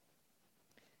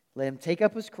 Let him take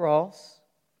up his cross.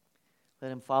 Let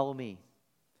him follow me.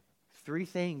 3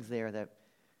 things there that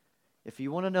if you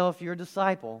want to know if you're a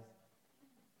disciple,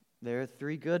 there are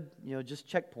 3 good, just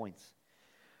checkpoints.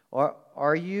 Or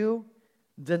are you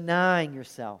denying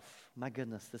yourself? My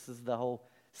goodness, this is the whole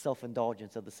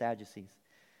self-indulgence of the Sadducees.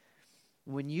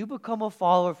 When you become a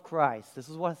follower of Christ, this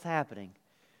is what's happening.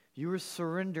 You are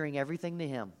surrendering everything to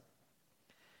him.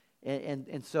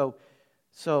 And so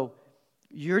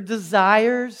your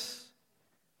desires,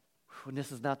 and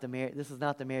this is not the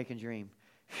American dream.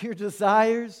 Your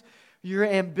desires, your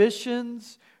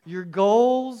ambitions, your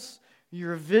goals,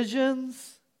 your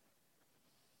visions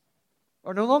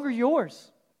are no longer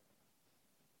yours.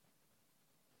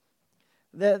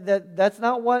 That's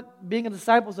not what being a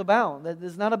disciple is about. That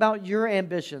is not about your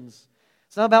ambitions.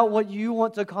 It's not about what you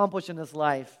want to accomplish in this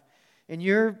life and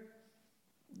your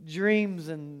dreams.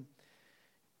 And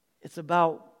it's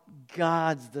about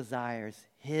God's desires,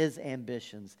 His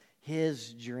ambitions,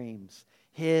 His dreams,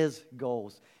 His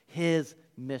goals, His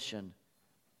mission.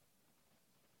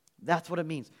 That's what it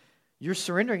means. You're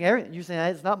surrendering everything. You're saying,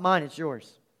 it's not mine, it's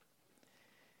yours.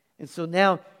 And so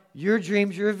now your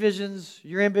dreams, your visions,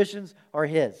 your ambitions are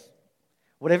His.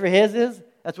 Whatever His is,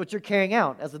 that's what you're carrying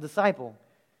out as a disciple.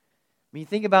 I mean,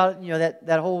 think about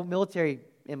that whole military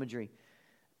imagery.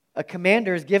 A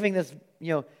commander is giving this,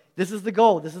 this is the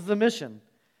goal, this is the mission.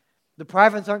 The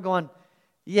privates aren't going,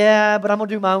 yeah, but I'm going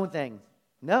to do my own thing.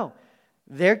 No,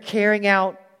 they're carrying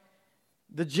out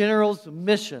the general's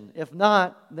mission. If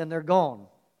not, then they're gone.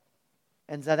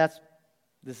 And so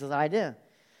this is the idea,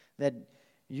 that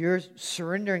you're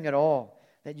surrendering it all,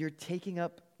 that you're taking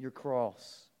up your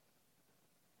cross.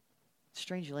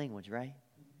 Strange language, right?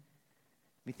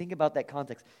 I mean, think about that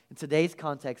context. In today's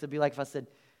context, it'd be like if I said,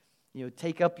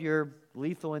 take up your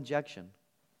lethal injection.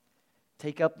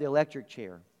 Take up the electric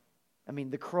chair. I mean,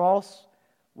 the cross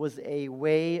was a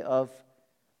way of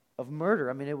murder.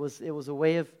 I mean, it was a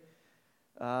way of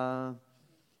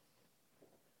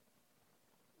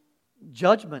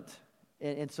judgment.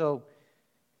 And so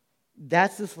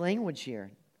that's this language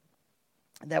here.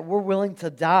 That we're willing to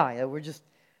die. That we're just,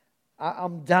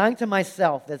 I'm dying to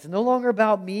myself. That's no longer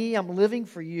about me. I'm living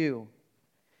for you.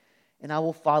 And I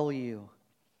will follow you.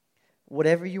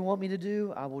 Whatever you want me to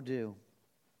do, I will do.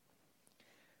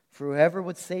 For whoever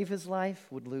would save his life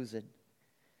would lose it.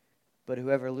 But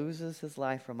whoever loses his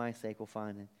life for my sake will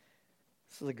find it.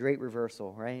 This is a great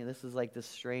reversal, right? This is like this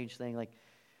strange thing. Like,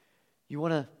 you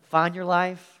want to find your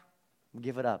life?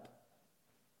 Give it up.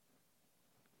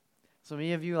 So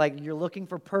many of you, like, you're looking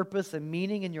for purpose and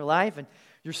meaning in your life, and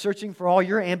you're searching for all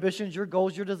your ambitions, your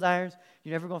goals, your desires.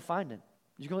 You're never going to find it.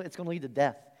 It's going to lead to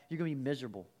death. You're going to be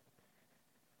miserable.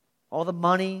 All the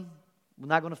money, we're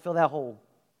not going to fill that hole.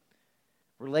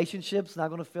 Relationships, not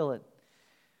going to fill it.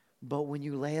 But when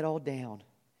you lay it all down,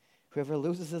 whoever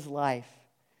loses his life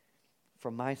for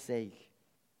my sake,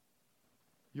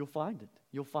 you'll find it.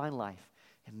 You'll find life.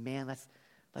 And man, that's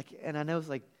like, and I know it's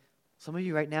like, some of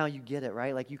you right now, you get it,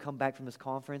 right? Like, you come back from this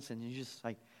conference and you just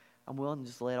like, I'm willing to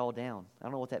just lay it all down. I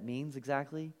don't know what that means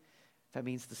exactly. If that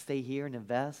means to stay here and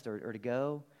invest or to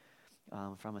go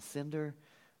from a sender.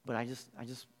 But I'm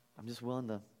just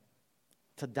willing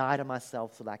to die to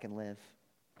myself so that I can live.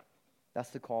 That's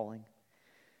the calling.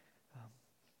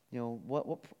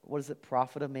 What does it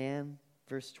profit a man?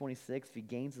 Verse 26, if he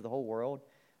gains the whole world,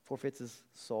 forfeits his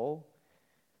soul.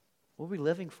 What are we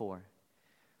living for?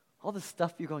 All the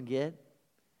stuff you're going to get,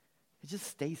 it just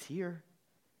stays here.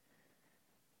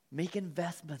 Make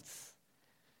investments.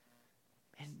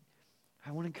 And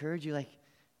I want to encourage you, like,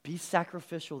 be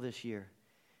sacrificial this year.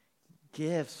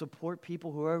 Give, support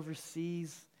people who are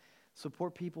overseas,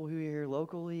 support people who are here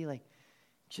locally. Like,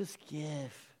 just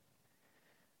give.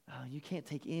 You can't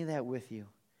take any of that with you.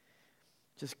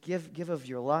 Just give of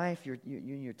your life,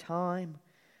 your time.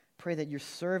 Pray that you're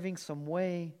serving some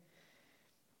way,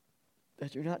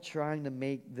 that you're not trying to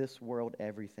make this world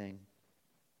everything.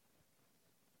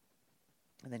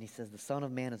 And then he says, the Son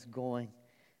of Man is going.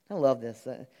 I love this.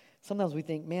 Sometimes we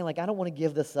think, man, like, I don't want to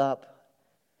give this up.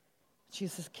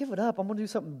 Jesus says, give it up. I'm going to do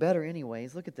something better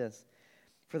anyways. Look at this.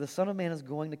 For the Son of Man is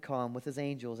going to come with his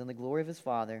angels in the glory of his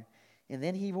Father, and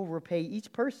then he will repay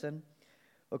each person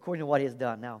according to what he has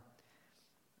done. Now,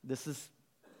 this is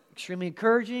extremely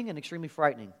encouraging and extremely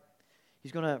frightening.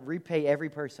 He's going to repay every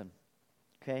person.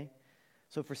 Okay?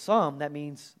 So for some, that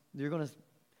means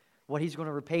what he's going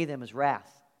to repay them is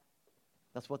wrath.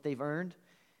 That's what they've earned.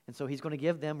 And so he's going to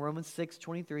give them, Romans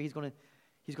 6:23, he's going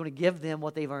to give them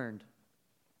what they've earned.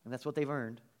 And that's what they've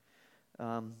earned.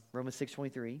 Romans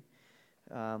 6:23.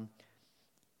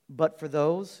 But for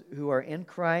those who are in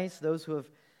Christ, those who have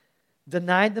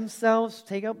denied themselves,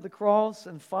 take up the cross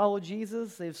and follow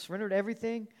Jesus, they've surrendered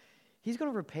everything, he's going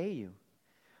to repay you.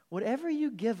 Whatever you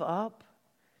give up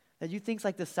that you think's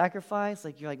like the sacrifice,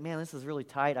 like you're like, man, this is really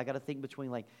tight. I got to think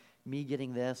between like me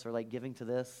getting this or like giving to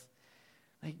this.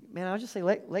 Like, man, I would just say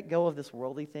let go of this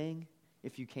worldly thing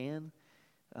if you can.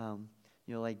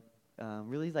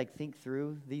 Really like think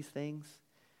through these things.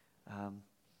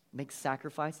 Make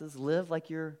sacrifices. Live like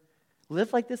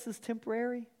this is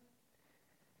temporary.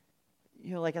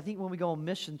 Like I think when we go on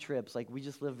mission trips, like we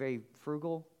just live very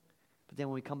frugal. But then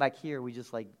when we come back here, we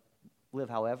just like live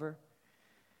however.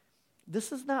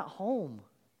 This is not home.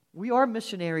 We are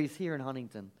missionaries here in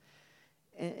Huntington.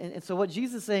 And so what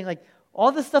Jesus is saying, like,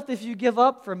 all the stuff that you give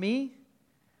up for me,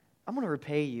 I'm going to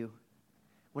repay you.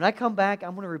 When I come back,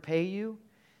 I'm going to repay you.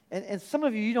 And some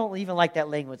of you don't even like that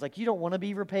language. Like, you don't want to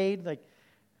be repaid. Like,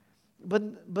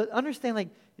 but understand, like,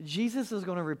 Jesus is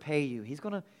going to repay you. He's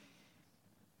going to.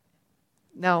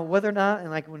 Now, whether or not, and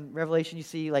like when Revelation you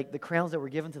see, like, the crowns that were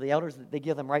given to the elders, they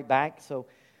give them right back. So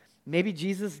maybe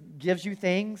Jesus gives you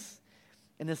things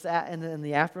in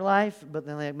the afterlife, but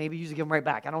then like, maybe you just give them right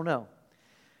back. I don't know.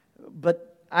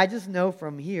 But I just know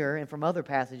from here and from other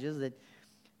passages that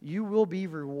you will be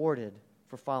rewarded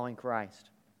for following Christ.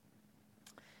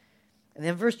 And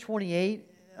then verse 28,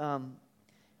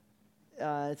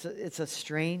 it's a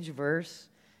strange verse.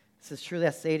 It says, truly I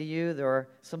say to you, there are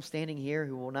some standing here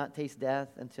who will not taste death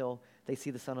until they see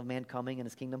the Son of Man coming in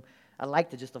his kingdom. I like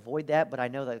to just avoid that, but I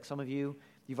know that some of you,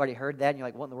 you've already heard that, and you're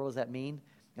like, what in the world does that mean?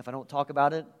 If I don't talk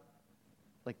about it,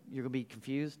 like, you're going to be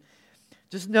confused.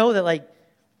 Just know that, like,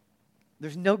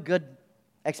 there's no good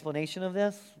explanation of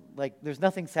this. Like, there's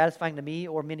nothing satisfying to me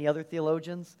or many other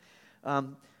theologians.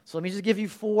 So let me just give you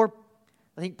 4,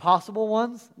 I think, possible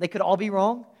ones. They could all be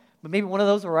wrong, but maybe one of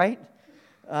those are right.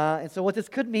 And so what this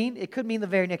could mean, it could mean the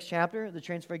very next chapter, the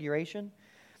Transfiguration.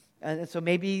 And so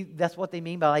maybe that's what they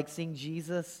mean by like seeing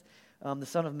Jesus, the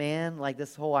Son of Man, like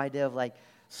this whole idea of like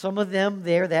some of them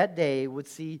there that day would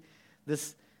see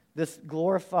this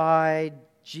glorified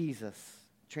Jesus,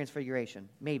 Transfiguration.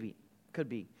 Maybe, could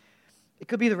be. It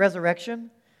could be the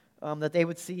resurrection, that they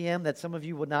would see him, that some of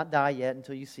you would not die yet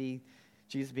until you see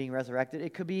Jesus being resurrected.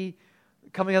 It could be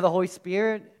coming of the Holy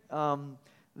Spirit,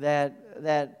 that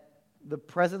the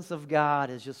presence of God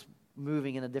is just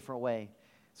moving in a different way.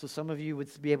 So some of you would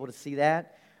be able to see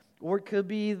that. Or it could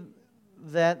be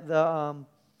that the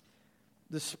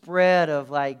spread of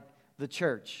like the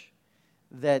church,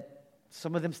 that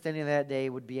some of them standing that day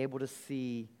would be able to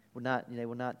see, they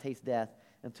would not taste death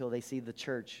until they see the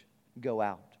church go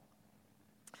out.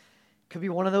 Could be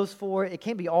one of those four. It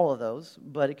can't be all of those,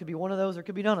 but it could be one of those or it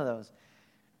could be none of those.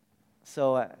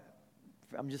 So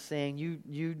I'm just saying,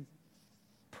 you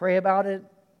pray about it.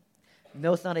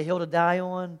 No, it's not a hill to die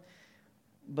on,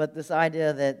 but this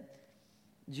idea that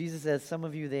Jesus says some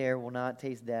of you there will not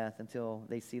taste death until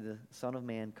they see the Son of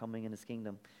Man coming in his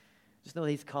kingdom. Just know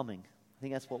that he's coming. I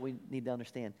think that's what we need to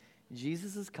understand.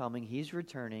 Jesus is coming. He's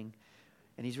returning,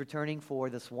 and he's returning for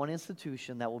this one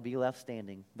institution that will be left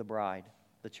standing, the bride,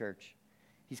 the church.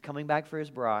 He's coming back for his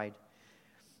bride.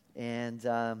 And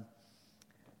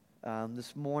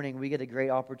this morning we get a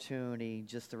great opportunity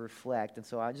just to reflect. And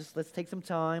so let's take some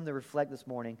time to reflect this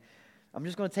morning. I'm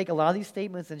just going to take a lot of these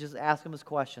statements and just ask them as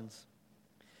questions.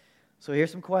 So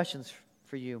here's some questions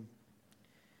for you.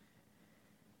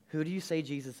 Who do you say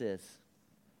Jesus is?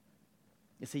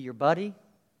 Is he your buddy?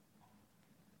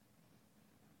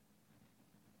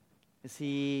 Is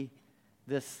he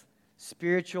this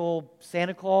spiritual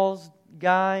Santa Claus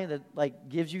guy that like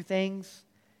gives you things?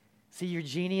 Is he your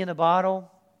genie in a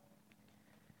bottle?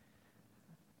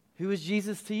 Who is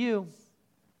Jesus to you?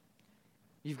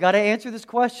 You've got to answer this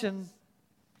question.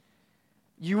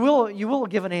 You will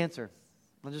give an answer.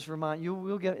 I'll just remind you,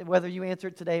 will get, whether you answer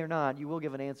it today or not, you will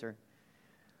give an answer.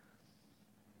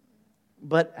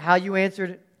 But how you answered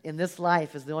it in this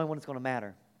life is the only one that's going to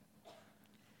matter.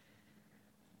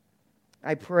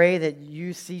 I pray that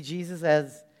you see Jesus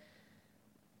as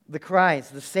the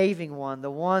Christ, the saving one,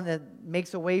 the one that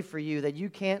makes a way for you, that you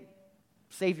can't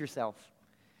save yourself.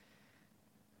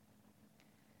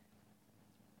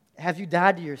 Have you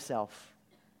died to yourself?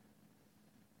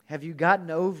 Have you gotten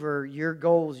over your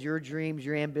goals, your dreams,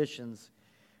 your ambitions,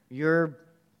 your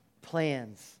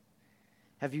plans?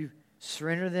 Have you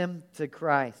surrendered them to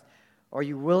Christ? Are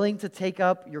you willing to take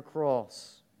up your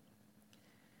cross?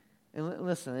 And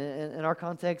listen, in our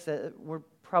context, we're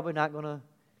probably not going to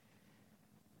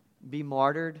be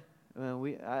martyred.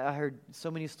 I heard so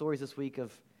many stories this week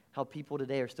of how people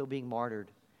today are still being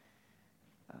martyred.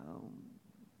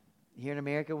 Here in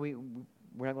America, we're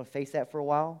not going to face that for a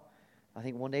while. I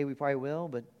think one day we probably will,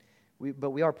 but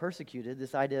we are persecuted.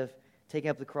 This idea of taking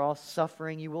up the cross,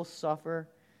 suffering, you will suffer,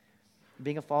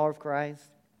 being a follower of Christ.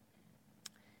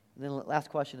 And then the last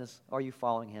question is, are you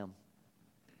following him?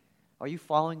 Are you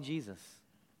following Jesus?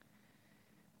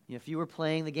 If you were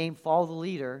playing the game Follow the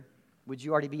Leader, would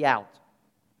you already be out?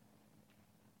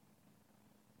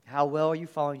 How well are you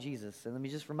following Jesus? And let me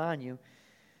just remind you,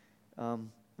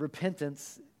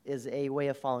 repentance is a way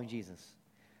of following Jesus.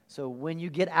 So when you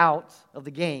get out of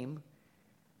the game,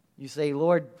 you say,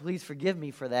 Lord, please forgive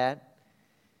me for that.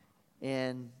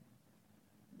 And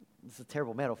it's a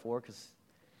terrible metaphor because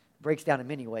it breaks down in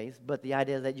many ways, but the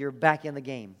idea that you're back in the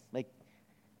game, like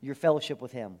your fellowship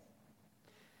with him.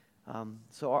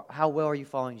 So how well are you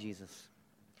following Jesus?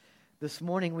 This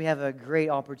morning we have a great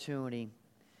opportunity.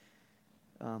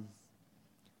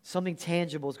 Something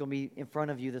tangible is going to be in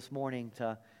front of you this morning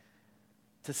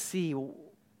to see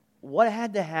what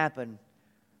had to happen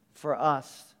for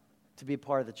us to be a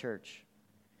part of the church.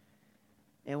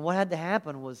 And what had to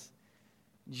happen was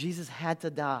Jesus had to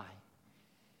die.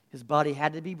 His body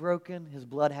had to be broken. His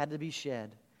blood had to be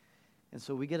shed. And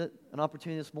so we get an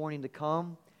opportunity this morning to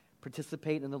come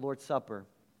participate in the Lord's Supper.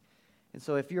 And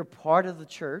so if you're part of the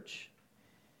church,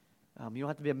 you don't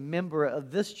have to be a member of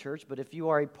this church, but if you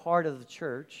are a part of the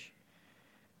church,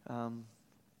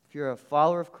 if you're a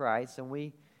follower of Christ, and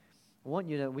we want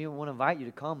to invite you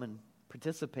to come and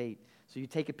participate. So you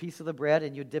take a piece of the bread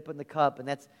and you dip it in the cup, and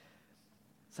that's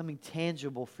something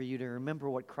tangible for you to remember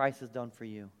what Christ has done for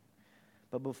you.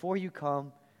 But before you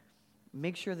come,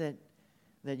 make sure that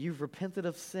you've repented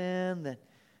of sin,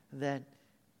 that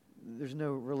there's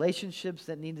no relationships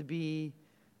that need to be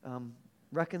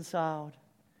reconciled.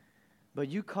 But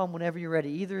you come whenever you're ready.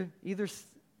 Either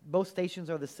both stations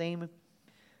are the same,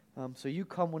 so you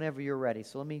come whenever you're ready.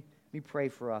 So let me Let me pray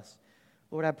for us.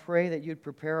 Lord, I pray that you'd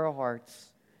prepare our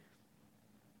hearts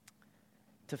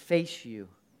to face you.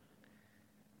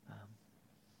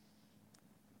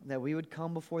 That we would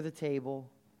come before the table,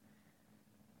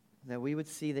 that we would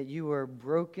see that you are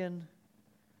broken,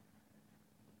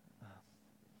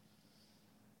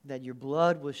 that your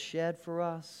blood was shed for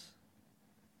us.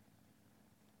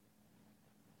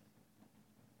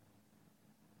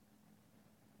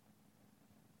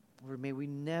 Lord, may we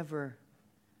never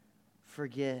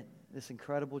forget this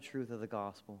incredible truth of the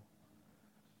gospel.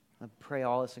 I pray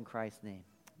all this in Christ's name.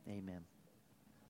 Amen.